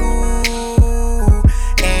about you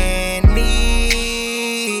and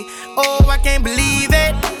me. Oh, I can't believe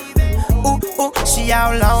it. Ooh, she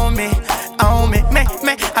all on me, me.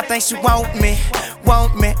 I think she want me.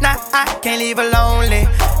 Nah, I can't leave her lonely.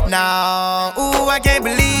 No, ooh, I can't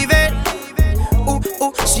believe it.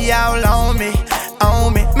 Ooh, she all on me,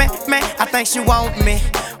 me. I think she want me.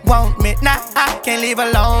 Nah, I can't leave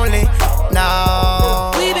her lonely.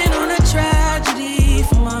 No. We've been on a tragedy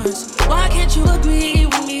for months. Why can't you agree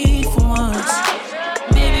with me for once?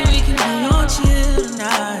 Maybe we can be on chill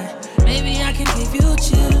tonight. Maybe I can give you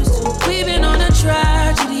chills too. We've been on a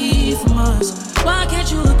tragedy for months. Why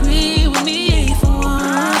can't you agree with me for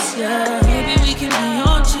once? Yeah, maybe we can be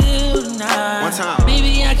on chill tonight. One time.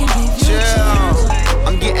 Maybe I can give you chills.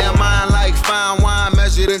 I'm getting mine like fine wine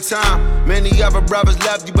measured in time. Many other brothers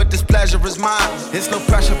love you, but this pleasure is mine. It's no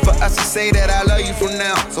pressure for us to say that I love you from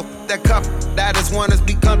now. So that cup, that just want us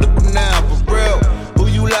be comfortable now. For real, who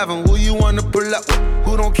you loving, who you wanna pull up with?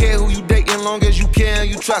 Who don't care who you dating, long as you care and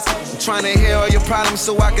you trust me. I'm trying to hear all your problems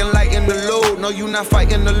so I can lighten the load. No, you not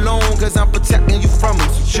fighting alone, cause I'm protecting you from them.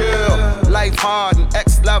 So chill, life hard and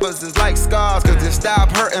ex-lovers is like scars. Cause they stop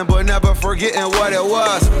hurting but never forgetting what it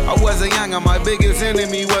was. I wasn't young and my biggest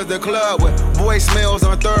enemy was the club with voicemails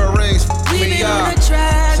on third rings. We've been on a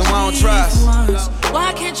tragedy so I don't trust. For once.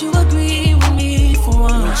 Why can't you agree with me for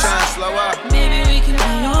once? I'm trying to slow up. Maybe we can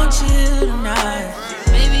be on chill tonight.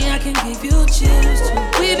 Maybe I can give you chills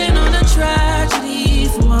too. We've been on a tragedy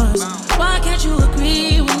for months. Why can't you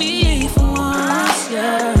agree with me for once?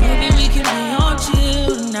 Yeah, maybe we can be on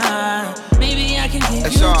chill tonight. Maybe I can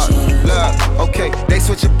give you chills. Look, okay, they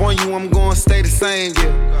switch up on you, I'm gonna stay the same,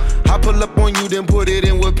 yeah. I pull up on you, then put it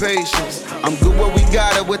in with patience. I'm good where we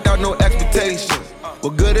got it without no expectations.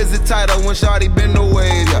 What good is the title when shawty been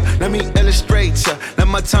away, yeah? Let me illustrate ya, let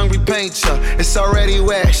my tongue repaint ya. It's already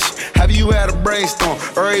wet, have you had a brainstorm?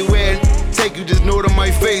 Everywhere take you, just know that my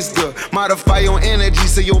face good. Modify your energy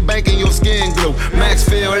so your bank and your skin glow. Max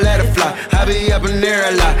feel, let it fly, I be up in there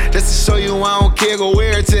a lot. Just to show you I don't care, go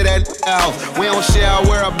wear it to that house. We don't share our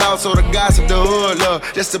whereabouts or the gossip, the hood love.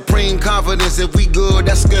 Just supreme confidence, if we good,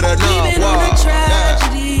 that's good enough. We've been on a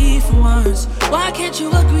tragedy for once. Why can't you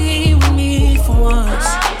agree with me for once?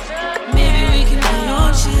 Maybe we can be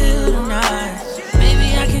on chill tonight.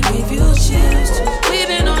 Maybe I can give you chills too. We've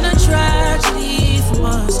been on a tragedy for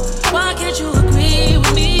once. Why can't you agree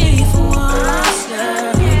with me for once?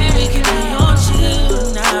 Yeah, maybe we can be on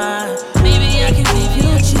chill tonight. Maybe I can give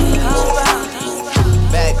you chills.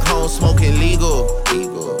 Back home smoking legal.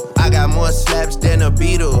 I got more slaps than the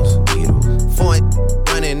Beatles. Foreign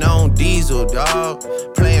running on diesel, dawg.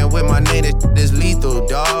 Playing with my name, this lethal,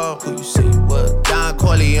 dawg. Who you say you was? Don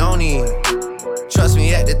Corleone. Trust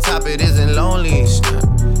me, at the top it isn't lonely.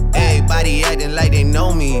 Everybody acting like they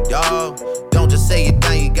know me, dawg. Don't just say it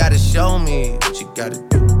down, you gotta show me what you gotta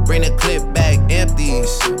do. Bring the clip back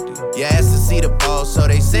empties. You asked to see the ball, so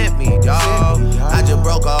they sent me, dawg. I just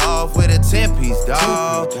broke her off with a 10-piece,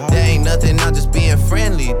 dawg. There ain't nothing nothing, I'm just being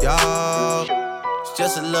friendly, dawg. It's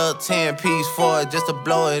just a little 10-piece for it, just to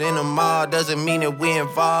blow it in the mall. Doesn't mean that we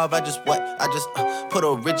involved. I just put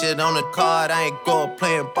a Richard on the card. I ain't going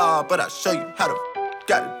playing ball, but I'll show you how to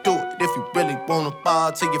gotta do it if you really wanna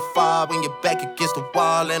fall till you fall when you're back against the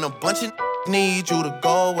wall. And a bunch of need you to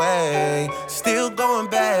go away. Still going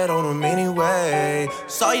bad on them anyway.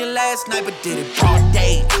 Saw you last night but did it broad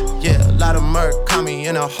day. Yeah, a lot of murk caught me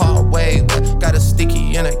in a hard way. But got a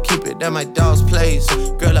sticky and I keep it at my dog's place.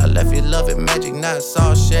 Girl, I left you love it magic, not it's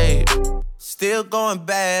all shade. Still going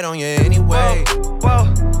bad on you anyway. Whoa,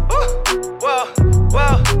 whoa,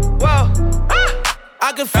 whoa, whoa.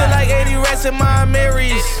 I can feel like 80 rats in my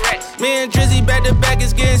Marys. Me and Drizzy back to back,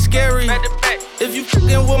 it's getting scary. If you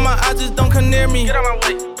fucking with my eyes, just don't come near me.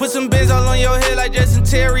 Put some bins all on your head like Justin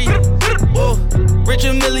Terry. Whoa.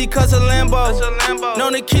 Richard Millie cuss a Lambo.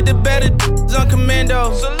 Known to keep the better on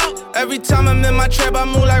commando. Every time I'm in my trap, I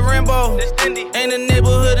move like Rambo. Ain't a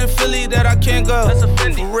neighborhood in Philly that I can't go.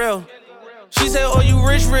 For real. She said, oh, you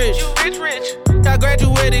rich. I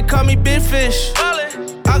graduated, call me Big Fish.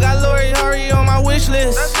 I got Lori Hurry on my wish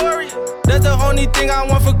list. That's the only thing I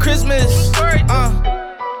want for Christmas.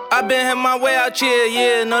 I been had my way out here,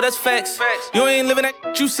 yeah, no, that's facts. You ain't living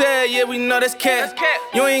that you said, yeah, we know that's cat.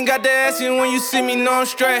 You ain't got the ass in when you see me, no, I'm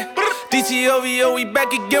straight. DTOVO, we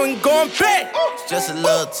back again, we going back. It's just a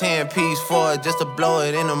little 10-piece for it, just to blow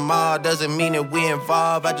it in the mall. Doesn't mean that we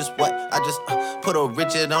involved. I just put a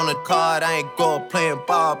Richard on the card. I ain't going playing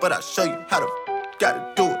ball, but I'll show you how to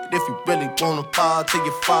gotta do it if you really wanna fall till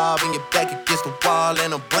you fall when you're back against the wall.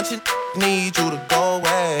 And a bunch of need you to go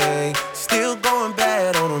away. Still going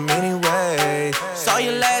bad on them anyway. Saw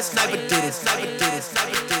you last night but did it.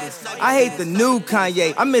 I hate the new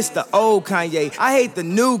Kanye, I miss the old Kanye. I hate the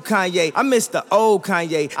new Kanye, I miss the old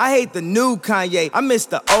Kanye. I hate the new Kanye, I miss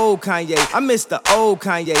the old Kanye. I miss the old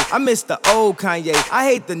Kanye, I miss the old Kanye. I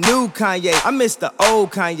hate the new Kanye, I miss the old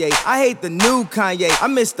Kanye. I hate the new Kanye, I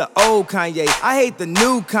miss the old Kanye. I hate the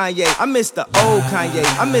new Kanye, I miss the old Kanye.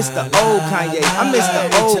 I miss the old Kanye, I miss the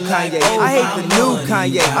old Kanye. I hate the new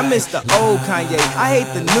Kanye, I miss the old Kanye. I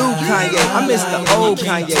hate the new Kanye, I miss the old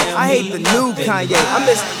Kanye. I hate the new Kanye, I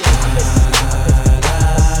miss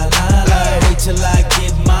wait till I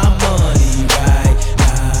get my money right.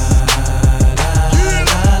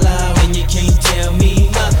 And you can't tell me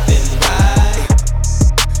nothing, right?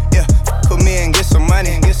 Yeah, put me and get some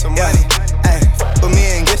money, Ay, put me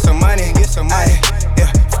and get some money, Ay,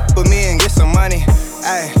 yeah, put me and get some money,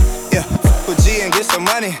 Ay, yeah, put G and get some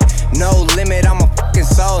money. No limit, I'm a fucking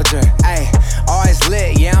soldier, ayy. Always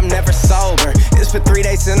lit, yeah, I'm never sober. It's for 3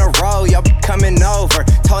 days in a row, y'all be coming over.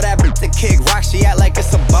 Told that bitch to kick rock, she act like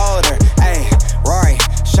it's a boulder. Ayy, Rory,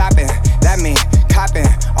 shopping, that mean copping.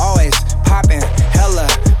 Always popping, hella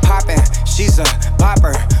popping. She's a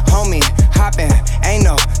bopper, homie, hopping. Ain't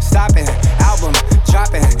no stopping, album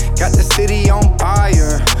dropping. Got the city on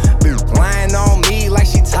fire. Bitch lying on me like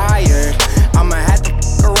she tired. I'ma have to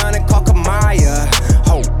around and call Kamaya.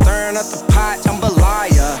 Ho, stirring up the pot,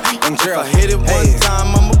 jambalaya. And if I hit it one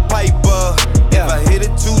time, I'm a piper. If I hit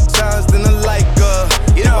it 2 times, then I like her.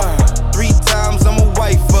 If I 3 times, I'm a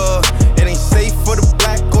wifer. It ain't safe for the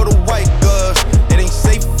black or the white girls. It ain't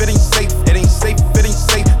safe, it ain't safe, it ain't safe, it ain't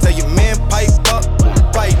safe. Tell your man pipe up.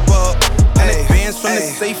 And advance from the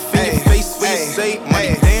safe in your face when you say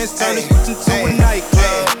money dance, turn this into a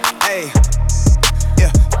nightclub.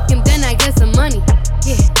 And then I get some money,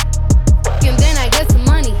 yeah. And then I get some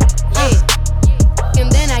money, yeah.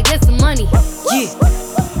 And then I get some money, yeah.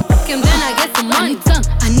 And then I get some money. I need tongue,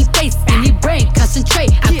 I need face, I need brain,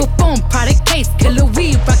 concentrate. I perform product case, killer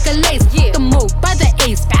weed, rock a lace. Yeah. The move by the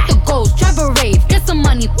ace, the goals, drive a rave. Get some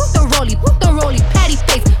money, put the rollie, patty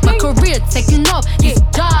face. My career taking off, yeah.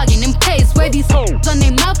 Jogging in place. Where these hoes on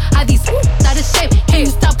their mouth, are these out of shape? Can you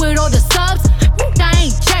stop with all the subs? I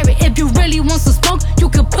ain't cherry. If you really want some smoke, you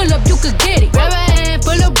can pull up, you can get it. Grab a hand,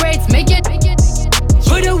 full of braids, make it.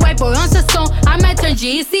 Put a white boy on the song, I might turn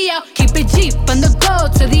GEC out. Keep it G, from the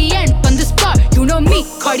go to the end, from the start. You know me,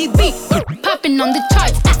 Cardi B, popping on the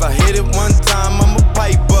charts. If I hit it 1 time, I'm a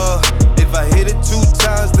piper. If I hit it 2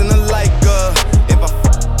 times, then I like her. If I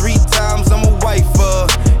 3 times, I'm a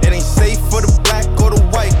wifer. It ain't safe for the black or the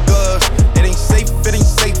white girls. It ain't safe, it ain't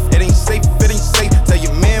safe, it ain't safe, it ain't safe. Tell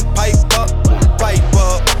your man pipe up.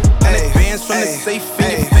 And advance from the safe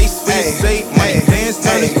in your face when you say money dance,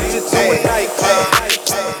 turn this bitch into a nightclub.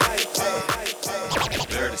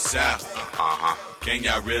 Dirty South, can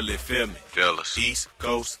y'all really feel me? Feel us. East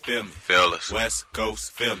Coast, feel me. Feel us. West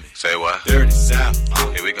Coast, feel me. Say what? Dirty South,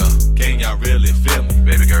 here we go. Can y'all really feel me?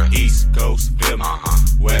 Baby girl. East Coast, feel me.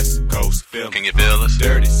 West Coast, feel me. Can you feel us?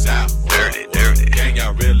 Dirty South, dirty. Can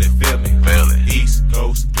y'all really feel me?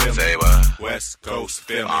 Coast,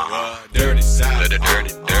 feel me? Dirty South,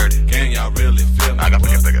 dirty. Can y'all really feel me? I got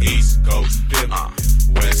East Coast, feel me?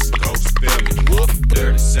 West Coast, feel me?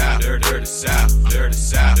 Dirty South, dirty South, dirty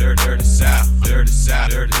South, dirty South, dirty South,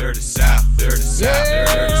 dirty South, dirty South,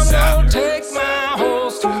 dirty South. I'm gonna take my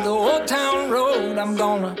horse to the old town road. I'm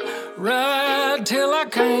gonna ride till I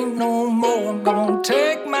can't no more. I'm gonna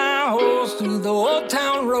take my horse to the old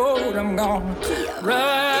town road. I'm gonna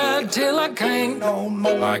ride till I can't no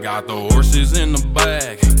more. I got the horses in the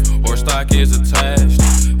back, horse stock is attached.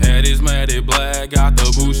 Head is matted black, got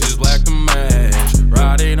the bushes black to match.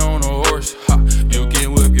 Riding on a horse, ha, you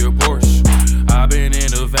can whip your Porsche. I been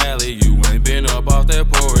in the valley, you ain't been up off that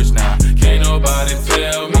porch. Now, can't nobody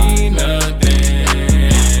tell me nothing.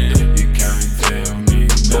 You can't tell me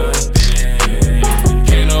nothing.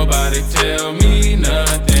 Can't nobody tell me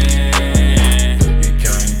nothing. You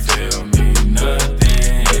can't tell me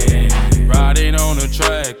nothing. Riding on a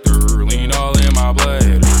tractor, lean all in my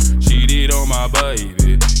bladder. Cheated on my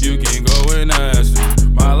baby, you can go and ask her.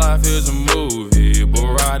 My life is a movie, but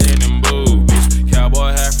riding in boobies.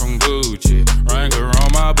 Cowboy hat from Gucci, Wrangler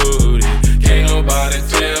on my booty. Can't nobody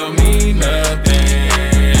tell me nothing.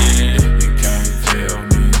 You can't tell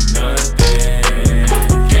me nothing.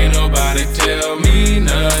 Can't nobody tell me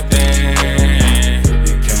nothing.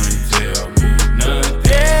 You can't tell me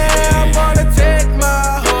nothing. Yeah, I'm gonna take my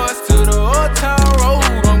horse to the old town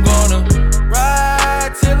road. I'm gonna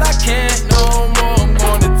ride till I can't no more. I'm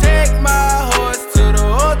gonna take my horse to the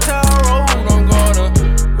old town road. I'm gonna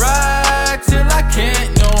ride till I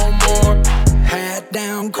can't no more. Hat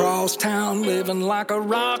down, cross town, living like a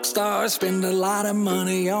rock star. Spend a lot of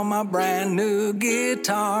money on my brand new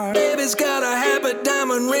guitar. Baby's got a habit,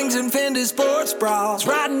 diamond rings and Fendi sports bras.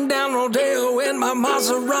 Riding down Rodeo in my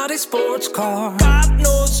Maserati sports car. Got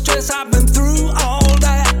no stress, I've been through all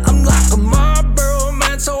that. I'm like a Marlboro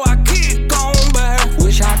man, so I keep going back.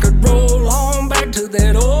 Wish I could roll on back to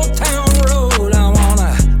that old town road. I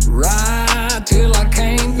wanna ride till I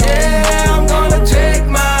can't no Yeah, I'm gonna take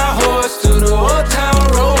my horse to the old town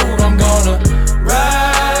road. I'm gonna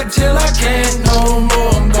ride till I can't no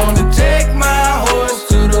more. I'm gonna take my horse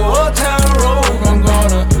to the old town road. I'm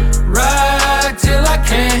gonna ride till I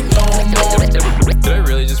can't no more. Did I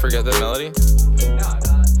really just forget that melody?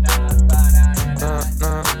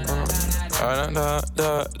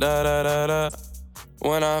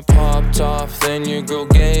 When I popped off, then your girl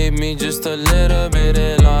gave me just a little bit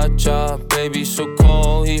of la chop. Baby so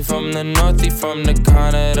cold, he from the north, he from the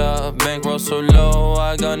Canada. Bankroll so low,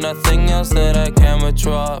 I got nothing else that I can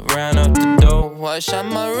withdraw. Ran up the dough, I shot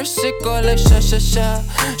my wrist, it go like sha sha sha,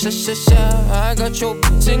 sha sha sha. I got your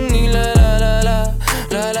singing la la la la,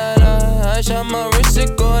 la la la. I shot my wrist,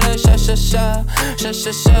 it go like sha sha sha, sha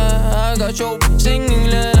sha sha. I got your singing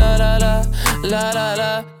la la la la, la la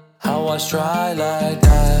la. How I try like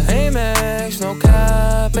that. Amex, no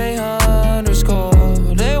cap,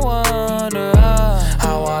 800 They wonder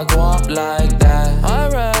how I go up like that. I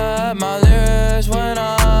rap my lyrics when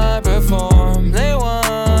I perform. They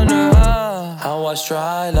wonder how I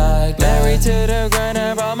try like that. Married to the grind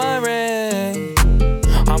and brought my ring.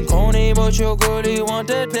 I'm corny, but your girlie want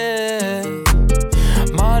that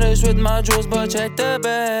big. Modest with my jewels, but check the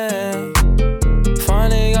bag.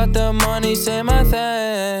 Finally got the money, say my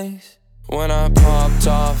thanks. When I popped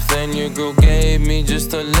off, then your girl gave me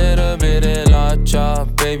just a little bit of la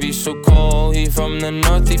chop. Baby so cold, he from the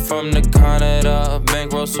north, he from the Canada.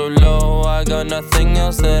 Bankroll so low, I got nothing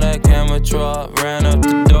else that I can withdraw. Ran up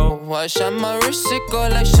the dough, I shot my wrist, it go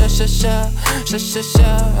like sha sha sha, sha sha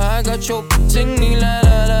sha. I got your singing la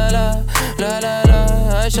la la la, la la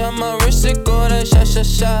la. I shot my wrist, it go like sha sha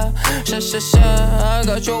sha, sha sha sha. I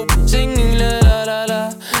got your singing la la la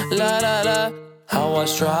la, la la la. How I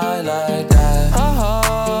try like that.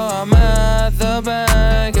 I'm at the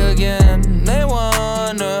bank again. They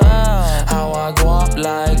wonder how I go up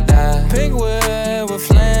like that. Pink whip with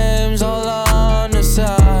flames all on the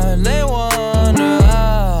side. They wonder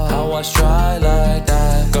how I try like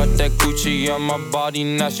that. Got that Gucci on my body,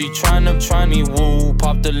 now she tryna me woo.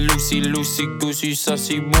 Pop the Lucy, goosey,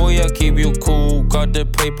 sussy boy, I keep you cool. Got the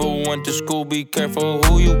paper, went to school, be careful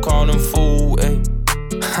who you callin' fool. Ayy,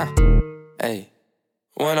 ayy.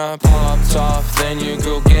 When I popped off, then your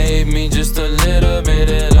girl gave me just a little bit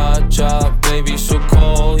of la chop. Baby so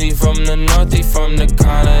cold, he from the north, he from the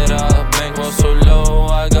Canada. Bankroll so low,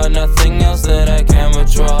 I got nothing else that I can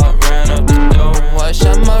withdraw. Ran up the dough, I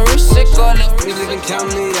shot my wrist, it go like music and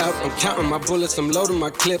count me out. I'm counting my bullets, I'm loading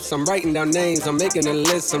my clips. I'm writing down names, I'm making a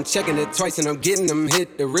list. I'm checking it twice and I'm getting them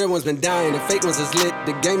hit. The real ones been dying, the fake ones is lit.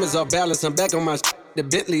 The game is off balance, I'm back on my The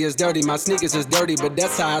Bentley is dirty, my sneakers is dirty, but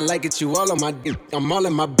that's how I like it. You all on my dick, I'm all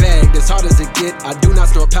in my bag, as hard as it get. I do not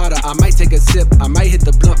snort powder, I might take a sip, I might hit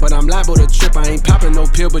the blunt, but I'm liable to trip. I ain't popping no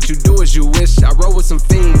pill, but you do as you wish. I roll with some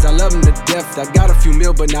fiends, I love them to death. I got a few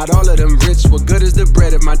mil, but not all of them rich. What good is the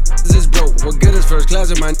bread if my is broke? What good is first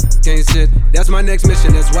class if my can't sit? That's my next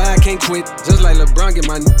mission, that's why I can't quit. Just like LeBron, get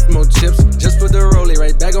my more chips. Just put the rollie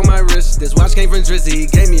right back on my wrist. This watch came from Drizzy, he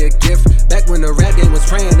gave me a gift. Back when the rap game was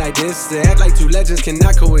praying like this. To act like two legends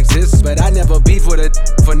cannot coexist. But I never beef with it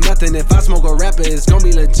for nothing. If I smoke a rapper, it's gon'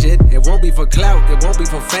 be legit. It won't be for clout, it won't be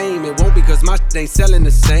for fame. It won't be cause my shit ain't selling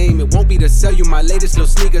the same. It won't be to sell you my latest little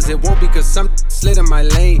sneakers. It won't be cause some slid in my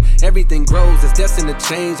lane. Everything grows, it's destined to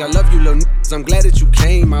change. I love you little niggas, I'm glad that you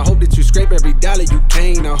came. I hope that you scrape every dollar you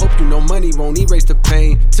can. I hope you know money won't erase the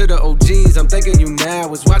pain. To the OGs, I'm thanking you now.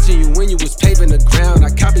 Was watching you when you was paving the ground. I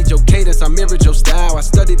copied your cadence, I mirrored your style. I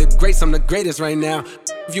studied the greats, I'm the greatest right now.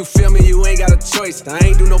 If you feel me, you ain't got a choice. I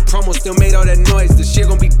ain't do no promo, still made all that noise. The shit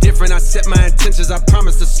gon' be different, I set my intentions. I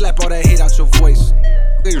promise to slap all that hate out your voice.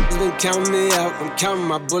 Been counting me out, I'm counting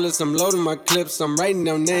my bullets, I'm loading my clips, I'm writing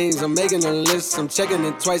down names, I'm making a list, I'm checking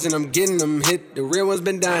it twice and I'm getting them hit. The real ones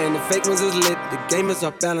been dying, the fake ones is lit, the game is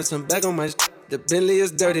off balance, I'm back on my shit. The Bentley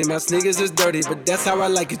is dirty, my sneakers is dirty, but that's how I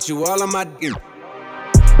like it, you all on my dick.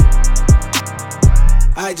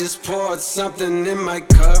 I just poured something in my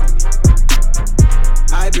cup.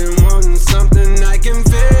 I've been wanting something I can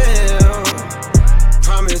feel.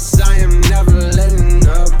 Promise I am never letting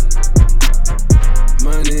up.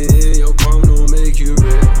 Money in your palm don't make you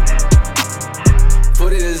real.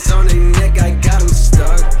 Put it on their neck, I got them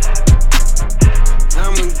stuck.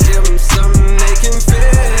 I'ma give them something they can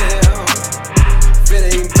feel. If it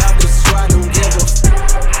ain't about the squad, don't give a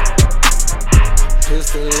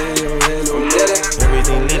pistol in your hand, don't let it.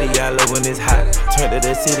 Everything litty, I love when it's hot. Turned to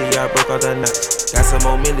the city, I broke all the knots. Got some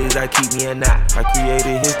more millies, I keep me a knot. I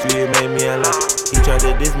created history, it made me a lot. He tried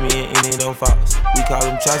to diss me and it don't false. We call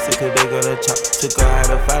them chopsticks cause they gonna chop. Took her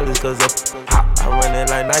out of filers cause of hot. I run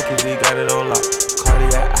it like Nike, we got it on lock.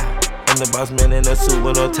 Cardiac eye, I'm the boss man in a suit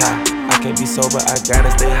with no tie. I can't be sober, I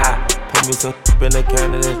gotta stay high. Put me some in the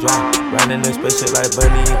can and it's dry. Riding in spaceship like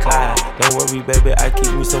Bunny and Clyde. Don't worry baby, I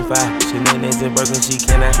keep me some fire. Shenanigans and Birkin, she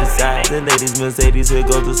cannot decide. The ladies Mercedes, here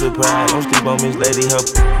goes the surprise. Don't sleep on Miss Lady, help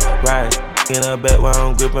ride. In her back while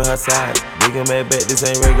I'm gripping her side. Big and mad back, this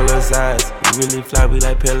ain't regular size. We really fly, we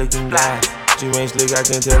like pelican glide. She range slick, I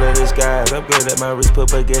can tell her the skies. Upgrade at my wrist,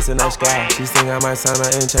 put her gas in the sky. She sing I might sign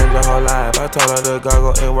her and change her whole life. I told her to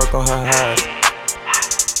goggle and work on her highs.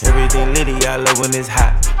 Everything litty, I love when it's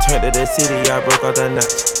hot. Turned to the city, I broke all the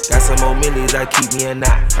knots. Got some more millies, I keep me a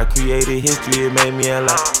knot. I created history, it made me a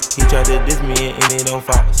lot. He tried to diss me and it don't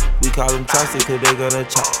false. We call them chopsticks cause they gonna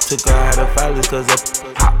chop. Took her out of filers cause of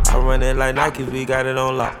hot. I run it like Nike, we got it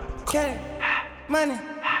on lock. Get it, money,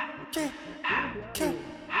 get it.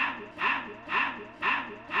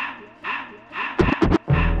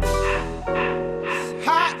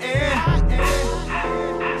 Hot air,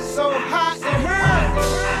 so hot in here,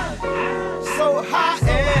 so hot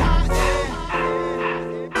air.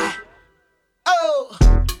 Oh,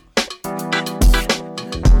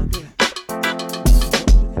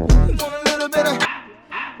 you want a little bit of,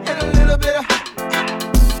 and a little bit of,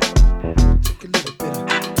 take a little bit of,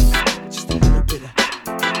 just a little bit of,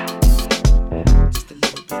 just a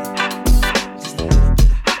little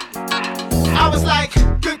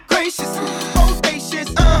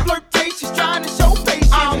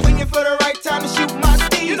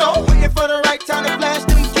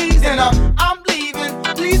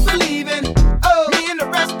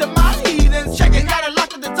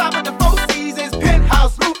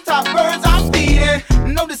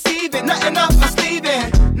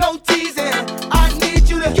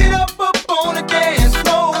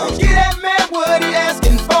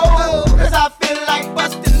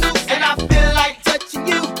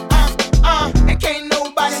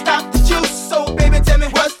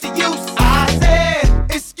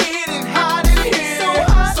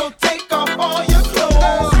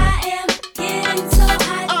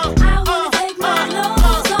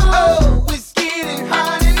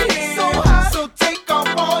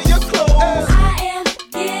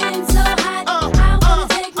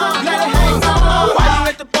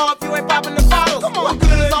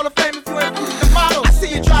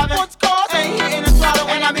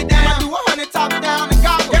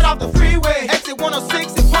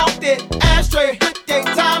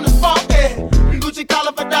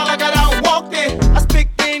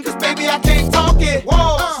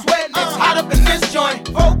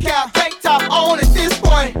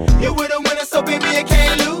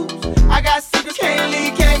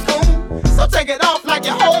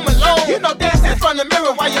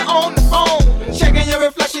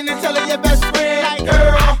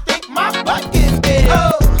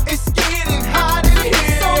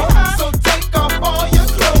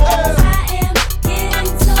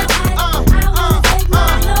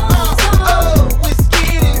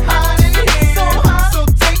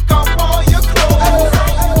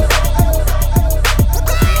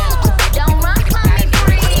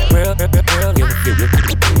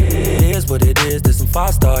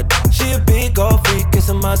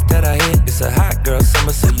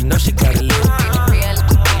you know she got it lit.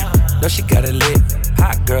 No, she got it lit.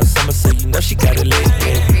 Hot girl summer, so you know she got it lit.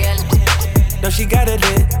 Yeah. No, she got it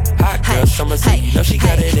lit. Hot girl summer, so you know she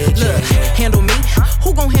got it lit. Look, handle me?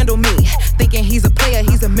 Who gon' handle me? Thinking he's a player,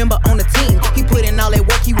 he's a member on the team. He put in all that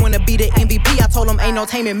work, he wanna be the MVP. I told him ain't no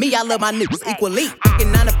taming me, I love my niggas equally.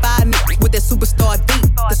 Thinking 9 to 5 niggas with that superstar beat.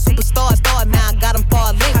 The superstar star, now I got him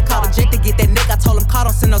far link. I called a Jake to get that nigga, I told him call,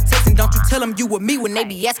 don't send no text. And don't you tell him you with me when they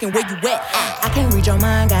be asking where you at. I can't read your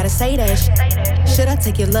mind, gotta say that shit. Should I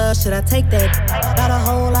take your love, should I take that? Got a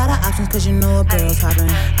whole lot of options, cause you know a girl's hopping.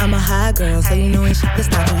 I'm a high girl, so you know ain't shit that's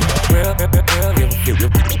stopping. Girl, it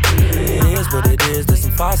is what it is, this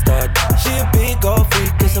some false start. She a big gold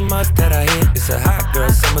freak, it's a must that I hit. It's a hot girl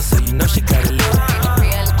summer, so you know she got it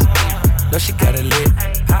lit. No, she got it lit.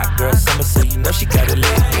 Hot girl summer, so you know she got it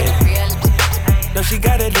lit. Yeah. No, she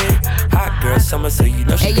got it lit. Hot girl summer, so you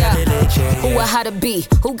know she got it lit. Yeah, who a how to be?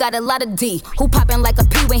 Who got a lot of D? Who poppin' like a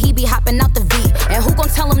P when he be hopping out the V? And who gon'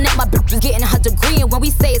 tell him that my bitch is getting her degree? And when we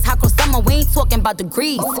say it's hot girl summer, we ain't talking about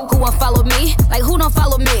degrees. Who won't follow me? Like who don't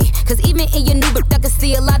follow me? Cause even in your new bitch, I can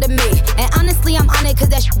see a lot of me. And honestly, I'm on it cause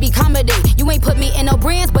that shit be comedy. You ain't put me in no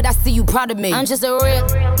brands, but I see you proud of me. I'm just a real,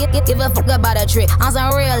 give a fuck about a trick. I'm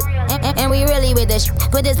some real, and we really with this shit.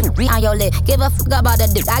 Put this on your lip. Give a fuck about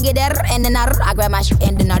the dick. I get that and then I grab my shit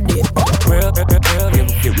and then I dip. Real, it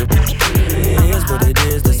is what it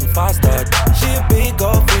is, this some false start. She a big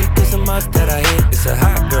gold freak, it's a must that I hit. It's a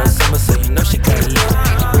hot girl summer, so you know she got it lit.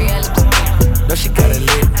 No, she got it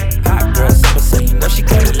lit. Hot girl summer, so you know she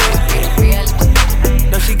got it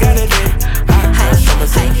lit. No, she got it lit. Hot girl summer,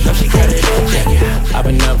 so you know she got it lit. I've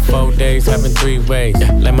been up 4 days, having 3 ways.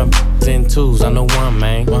 Let my in twos, I'm the one,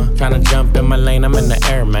 man. Tryna jump in my lane, I'm in the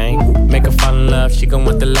air, man. Make her fall in love, she gon'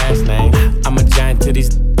 want the last name. I'm a giant to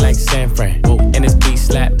these like San Fran. And this beat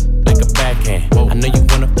slap like a backhand. I know you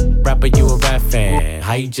wanna rapper, you a rap fan.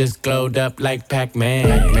 How you just glowed up like Pac-Man?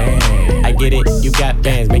 I get it, you got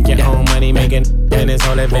bands. Make your own money, making minutes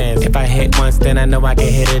on advance. If I hit once, then I know I can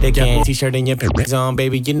hit it again. T-shirt and your pants on,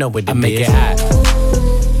 baby, you know what it is. I make it hot.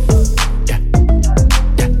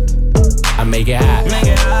 I make it hot. Make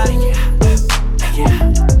it hot.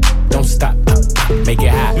 Don't stop. Make it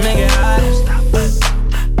hot. Make it hot.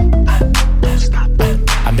 Don't stop.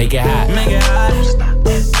 I make it hot. Make it hot.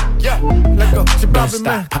 Let's go. Don't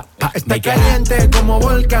stop. Está caliente como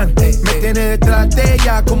volcán. Me tiene detrás de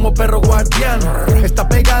ella como perro guardián. Está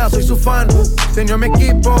pegada, soy su fan. Se unió a mi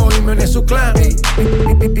equipo y me uní a su clan.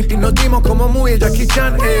 Y nos dimos como muy Jackie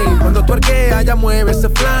Chan. Cuando tu arquea ya mueve ese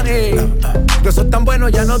flan. De esos tan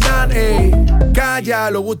buenos ya no dan. Calla,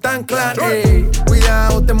 lo Wu-Tang Clan.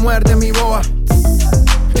 Cuidado, te muerde mi boa.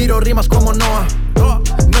 Tiro rimas como Noah.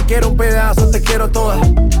 No quiero un pedazo, te quiero toda.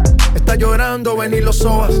 Está llorando, ven y lo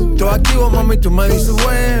sobas. Yo activo, mami, tú me dices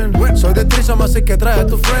buen. Soy de Trisom, así que trae a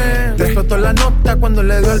tu friend. Le explotó la nota cuando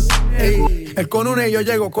le dio el él con una y yo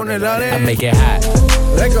llego con el arena. I make it hot.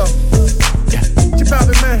 Let's go. Chip out,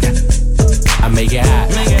 man. I make it hot.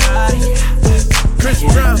 Make it hot. Chris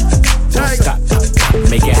Brown, Tiger. Stop.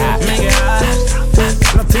 Make it hot. Make it hot.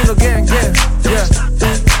 Latino gang, yeah.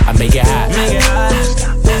 I make it hot. Make it hot.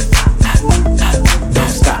 Don't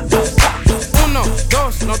stop. Uno,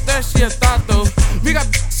 dos, no tres, y tato. We got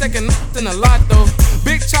second in a lot though.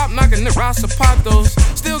 Big chop knocking the raw zapatos.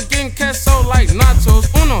 Still getting queso like nachos.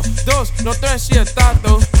 Uno, dos, no tres, y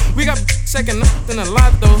tato. We got second in a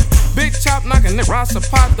lot though. Big chop knocking the raw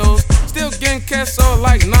zapatos. Still getting queso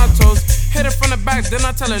like nachos. Hit her from the back, then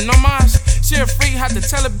I tell her no mas. She a freak, had to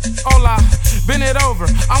tell her hola. Bend it over,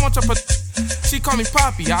 I want your She call me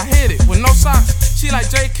Poppy, I hit it with no socks. She like,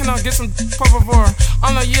 Jay, can I get some por favor?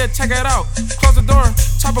 I'm like, yeah, check it out. Close the door,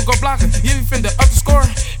 chopper go block her. Yeah, we finna up the score.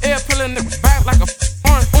 Air pillin' the back like a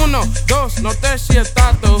horn. Uno, dos, no tres, y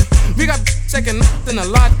tato. We got second in a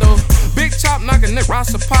lot though. Big chop knocking the raw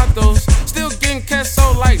zapatos. Still getting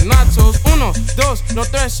queso like nachos. Uno, dos, no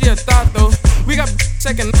tres, y tato. We got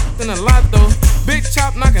second in a lot though. Big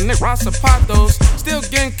chop knocking the raw zapatos. Still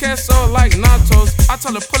getting queso like nachos. I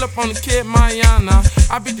tell her pull up on the kid Mayana.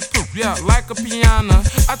 I beat the poop, yeah, like a piano.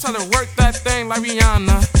 I tell her work that thing like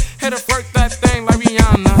Rihanna. Hit her work that thing like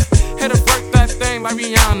Rihanna. Hit her work that thing like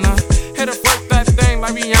Rihanna. Hit her work that thing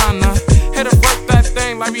like Rihanna. Hit her work that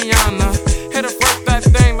thing like Rihanna. Hit her work that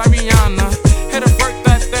thing like Rihanna. Hit her work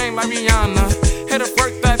that thing like Rihanna. Hit her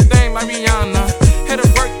work that thing like Rihanna. Hit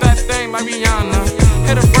her work that thing like Rihanna.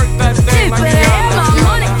 Hit her work that thing like Rihanna.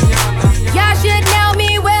 Y'all should know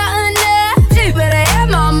me well enough. She better have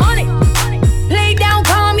my money. Lay down,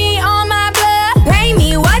 call me on my blood. Pay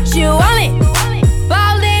me what you want it.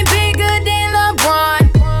 Ballin' bigger than LeBron.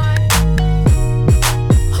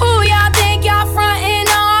 Who y'all think y'all frontin'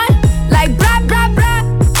 on? Like blah blah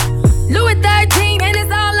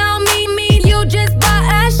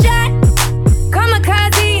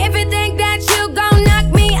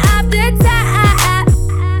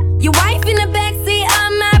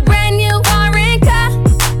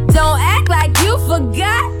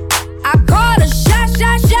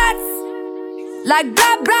like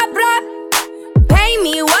blah, blah, blah. Pay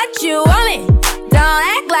me what you want it. Don't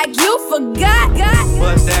act like you forgot.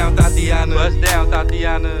 Bust down, Tatiana. Bust down,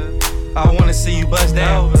 Tatiana. I wanna see you bust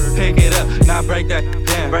down. Pick it up, now break that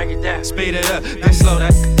down. Break it down. Speed it up, then slow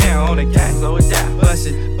that down on the gang. Slow it down. Bust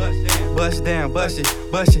it, bust down, bust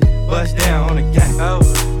it, bust it, bust down on the gang.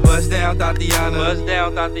 Bust down, Tatiana. Bust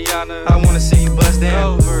down, Tatiana. I wanna see you bust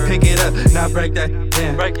down. Pick it up, now break that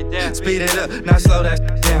down. Break it down. Speed it up, now slow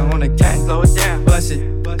that down on the gang. Slow it down. Bust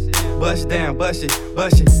it, bust down, bust it,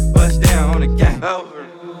 bust it, bust down on the gang.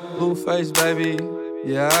 Blueface, baby.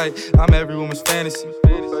 Yeah, I'm every woman's fantasy.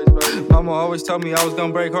 Mama always told me I was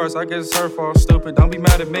gonna break hearts. I guess it's her fault. Stupid. Don't be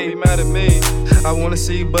mad at me. I wanna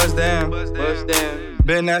see you bust down. Bust down.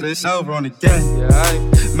 Been at this over on the gang.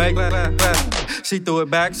 Yeah, make clap. She threw it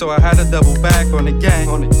back, so I had to double back on the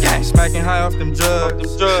gang. Smacking high off them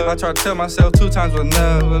drugs. I tried to tell myself 2 times was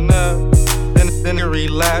enough. Then it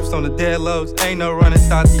relapsed on the dead lows. Ain't no running,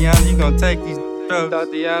 Tatiana. You gon' take these drugs.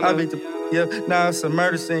 Tatiana. I beat the now it's a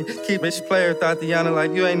murder scene. Keep bitch player, Tatiana,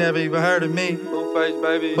 like you ain't never even heard of me. Blueface,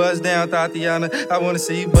 baby. Buzz down, Tatiana. I wanna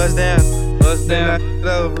see you buzz down. Buzz down.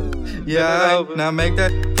 Over. Yeah, over. Now make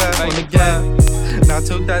that clap on the gang. Now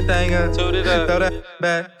toot that thing up. Toot it up. Throw that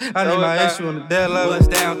back. I need my issue on the dead low. Buzz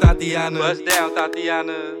down, Tatiana. Buzz down,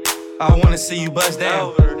 Tatiana. I wanna see you bust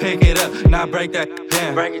down. Pick it up, now break that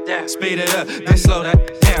down. Break it down. Speed it up, then slow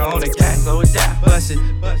that down on the gang. Slow it down. Bust it,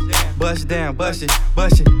 bust down, bust it,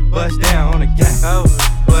 bust down on the gang.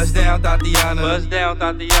 Bust down, Tatiana. Bust down,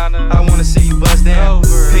 Tatiana. I wanna see you bust down.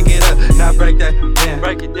 Pick it up, now break that down.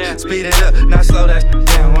 Break it down. Speed it up, now slow that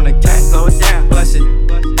down on the gang. Slow it down. Bust it,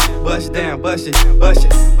 bust down, bust it.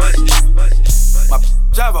 My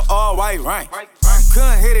driver all white rank.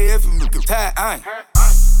 Couldn't hit it if you could tie ain't.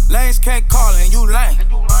 Lanes can't call and you lame.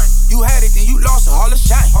 You had it, then you lost it, all the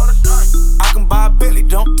shame. I can buy a Bentley,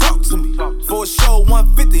 don't talk to me. For a show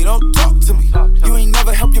 150, don't talk to me. You ain't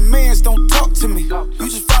never help your mans, don't talk to me. You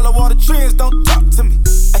just follow all the trends, don't talk to me.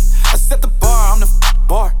 I set the bar, I'm the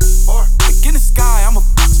bar. Like in the sky, I'm a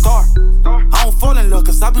star. I don't fall in love,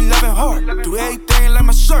 cause I be loving hard. Do everything like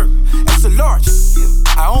my shirt, extra large.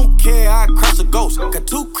 I don't care, I crush a ghost. Got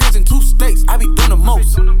 2 cribs in 2 states, I be doing the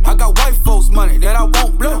most. I got white folks' money that I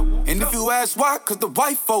won't blow. And if you ask why, cause the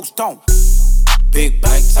white folks don't. Big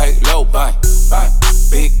bank, tight, low bank.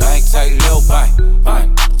 Big bank, tight, low bank.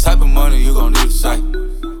 The type of money you gon' need to sight.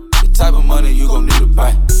 The type of money you gon' need to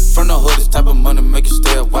buy. From the hood, this type of money make you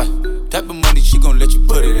stay away. Type of money she gon' let you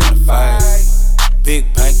put it in the fight.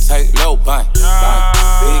 Big bank, tight, low bank.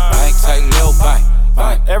 Big bank, tight, low bank.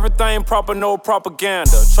 Everything proper, no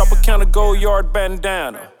propaganda. Tropicana Gold Yard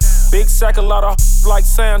bandana. Big sack, a lot of like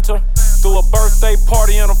Santa. Threw a birthday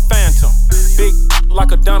party in a phantom. Big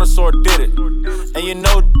like a dinosaur did it. And you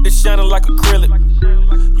know it's shining like acrylic.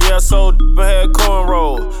 Yeah, so I had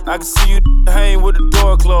cornrow. I can see you hang with the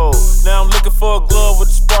door closed. Now I'm looking for a glove with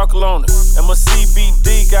a sparkle on it. And my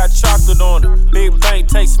CBD got chocolate on it. Big bank,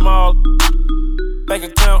 take small. Bank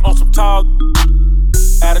account on some tall.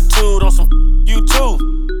 Attitude on some you too.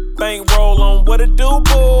 Bankroll on what it do,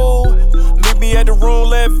 boo. Meet me at the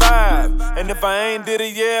roulette vibe. And if I ain't did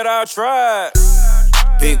it yet, I'll try.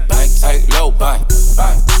 Big bank, tight, low bank.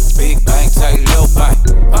 Big bank, tight, low bank.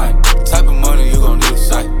 The type of money you gon' need to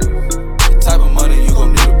sight. The type of money you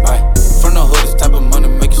gon' need to buy. From the hood, this type of money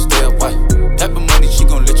make you stay away. Type of money she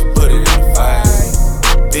gon' let you put it in the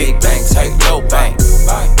fight. Big bank, tight, low bank.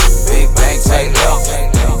 Big bank, tight, low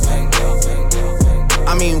bank.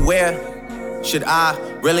 I mean, where should I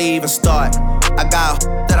really even start? I got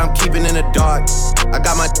that I'm keeping in the dark. I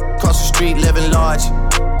got my across the street living large.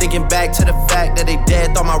 Thinking back to the fact that they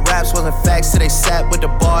dead, thought my raps wasn't facts till they sat with the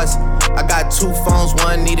bars. I got 2 phones,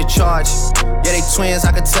 one need a charge. Yeah, they twins,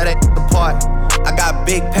 I could tell they apart. I got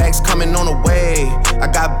big packs coming on the way. I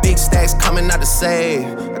got big stacks coming out to save.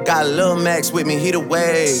 I got Lil Max with me, he the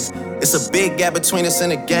wave. It's a big gap between us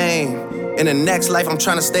and the game. In the next life, I'm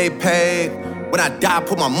trying to stay paid. When I die,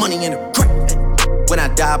 put my money in the grave. When I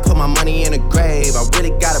die, put my money in the grave. I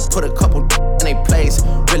really gotta put a couple in a place.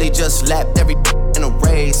 Really just lapped every in a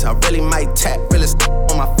race. I really might tap realest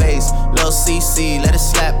on my face. Lil CC, let it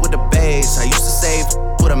slap with the bass. I used to save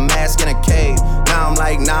with a mask in a cave. Now I'm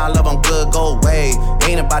like, nah, love, I'm good, go away.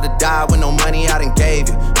 Ain't about to die with no money I done gave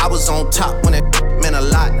you. I was on top when it meant a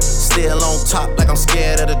lot. Still on top like I'm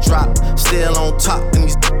scared of the drop. Still on top and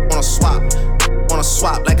these wanna swap. Wanna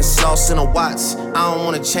swap like it's lost in a watts. I don't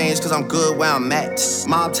wanna change cause I'm good where I'm at.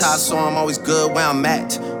 Mob tie, so I'm always good where I'm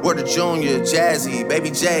at. Word to Junior, Jazzy,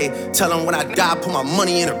 Baby J. Tell him when I die, put my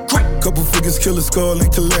money in a crack. Couple figures, kill a skull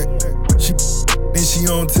and collect. She then she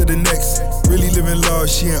on to the next. Really living large,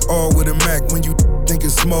 she ain't all with a Mac. When you thinking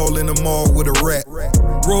small in the mall with a rat.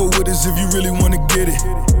 Roll with us if you really wanna get it.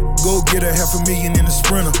 Go get a $500,000 in a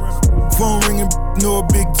Sprinter. Phone ringing, no a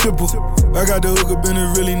big tipple. I got the hook up and there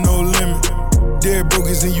really no limit. Dead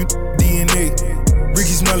brokers in you DNA.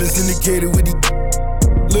 Ricky Smiley syndicated with the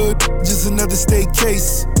Lil' just another state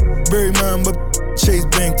case. Bury mine, but Chase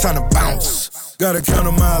Bank time to bounce. Gotta count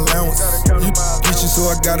on my allowance. You get you, so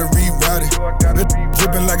I gotta rewrite it.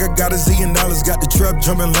 Drippin' like I got $1 zillion. Got the trap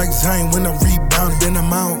jumping like Zane when I'm rebounding. Then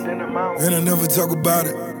I'm out, and I never talk about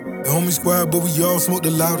it. The homie squad, but we all smoke the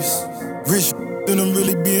loudest. Rich, and I'm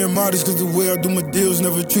really being modest, cause the way I do my deals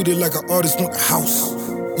never treated like an artist want a house.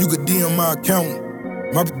 You could DM my account.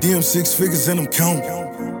 My DM 6 figures and I'm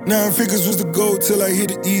counting. 9 figures was the goal till I hit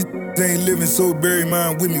it easy. They ain't living, so bury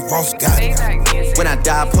mine with me. Ross got it. When I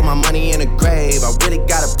die, put my money in a grave. I really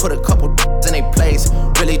gotta put a couple in a place.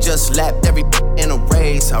 Really just lapped every in a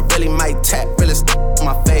race. I really might tap, really on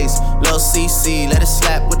my face. Lil' CC, let it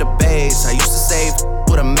slap with the bass. I used to save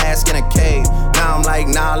with a mask in a cave. Now I'm like,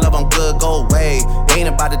 nah, love, I'm good, go away. Ain't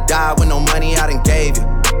about to die with no money I done gave you.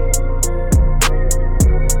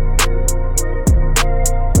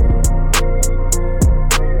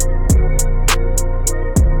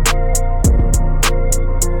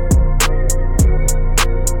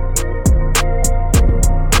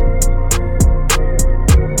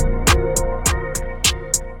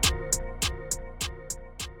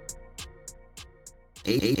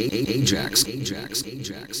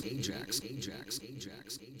 Ajax.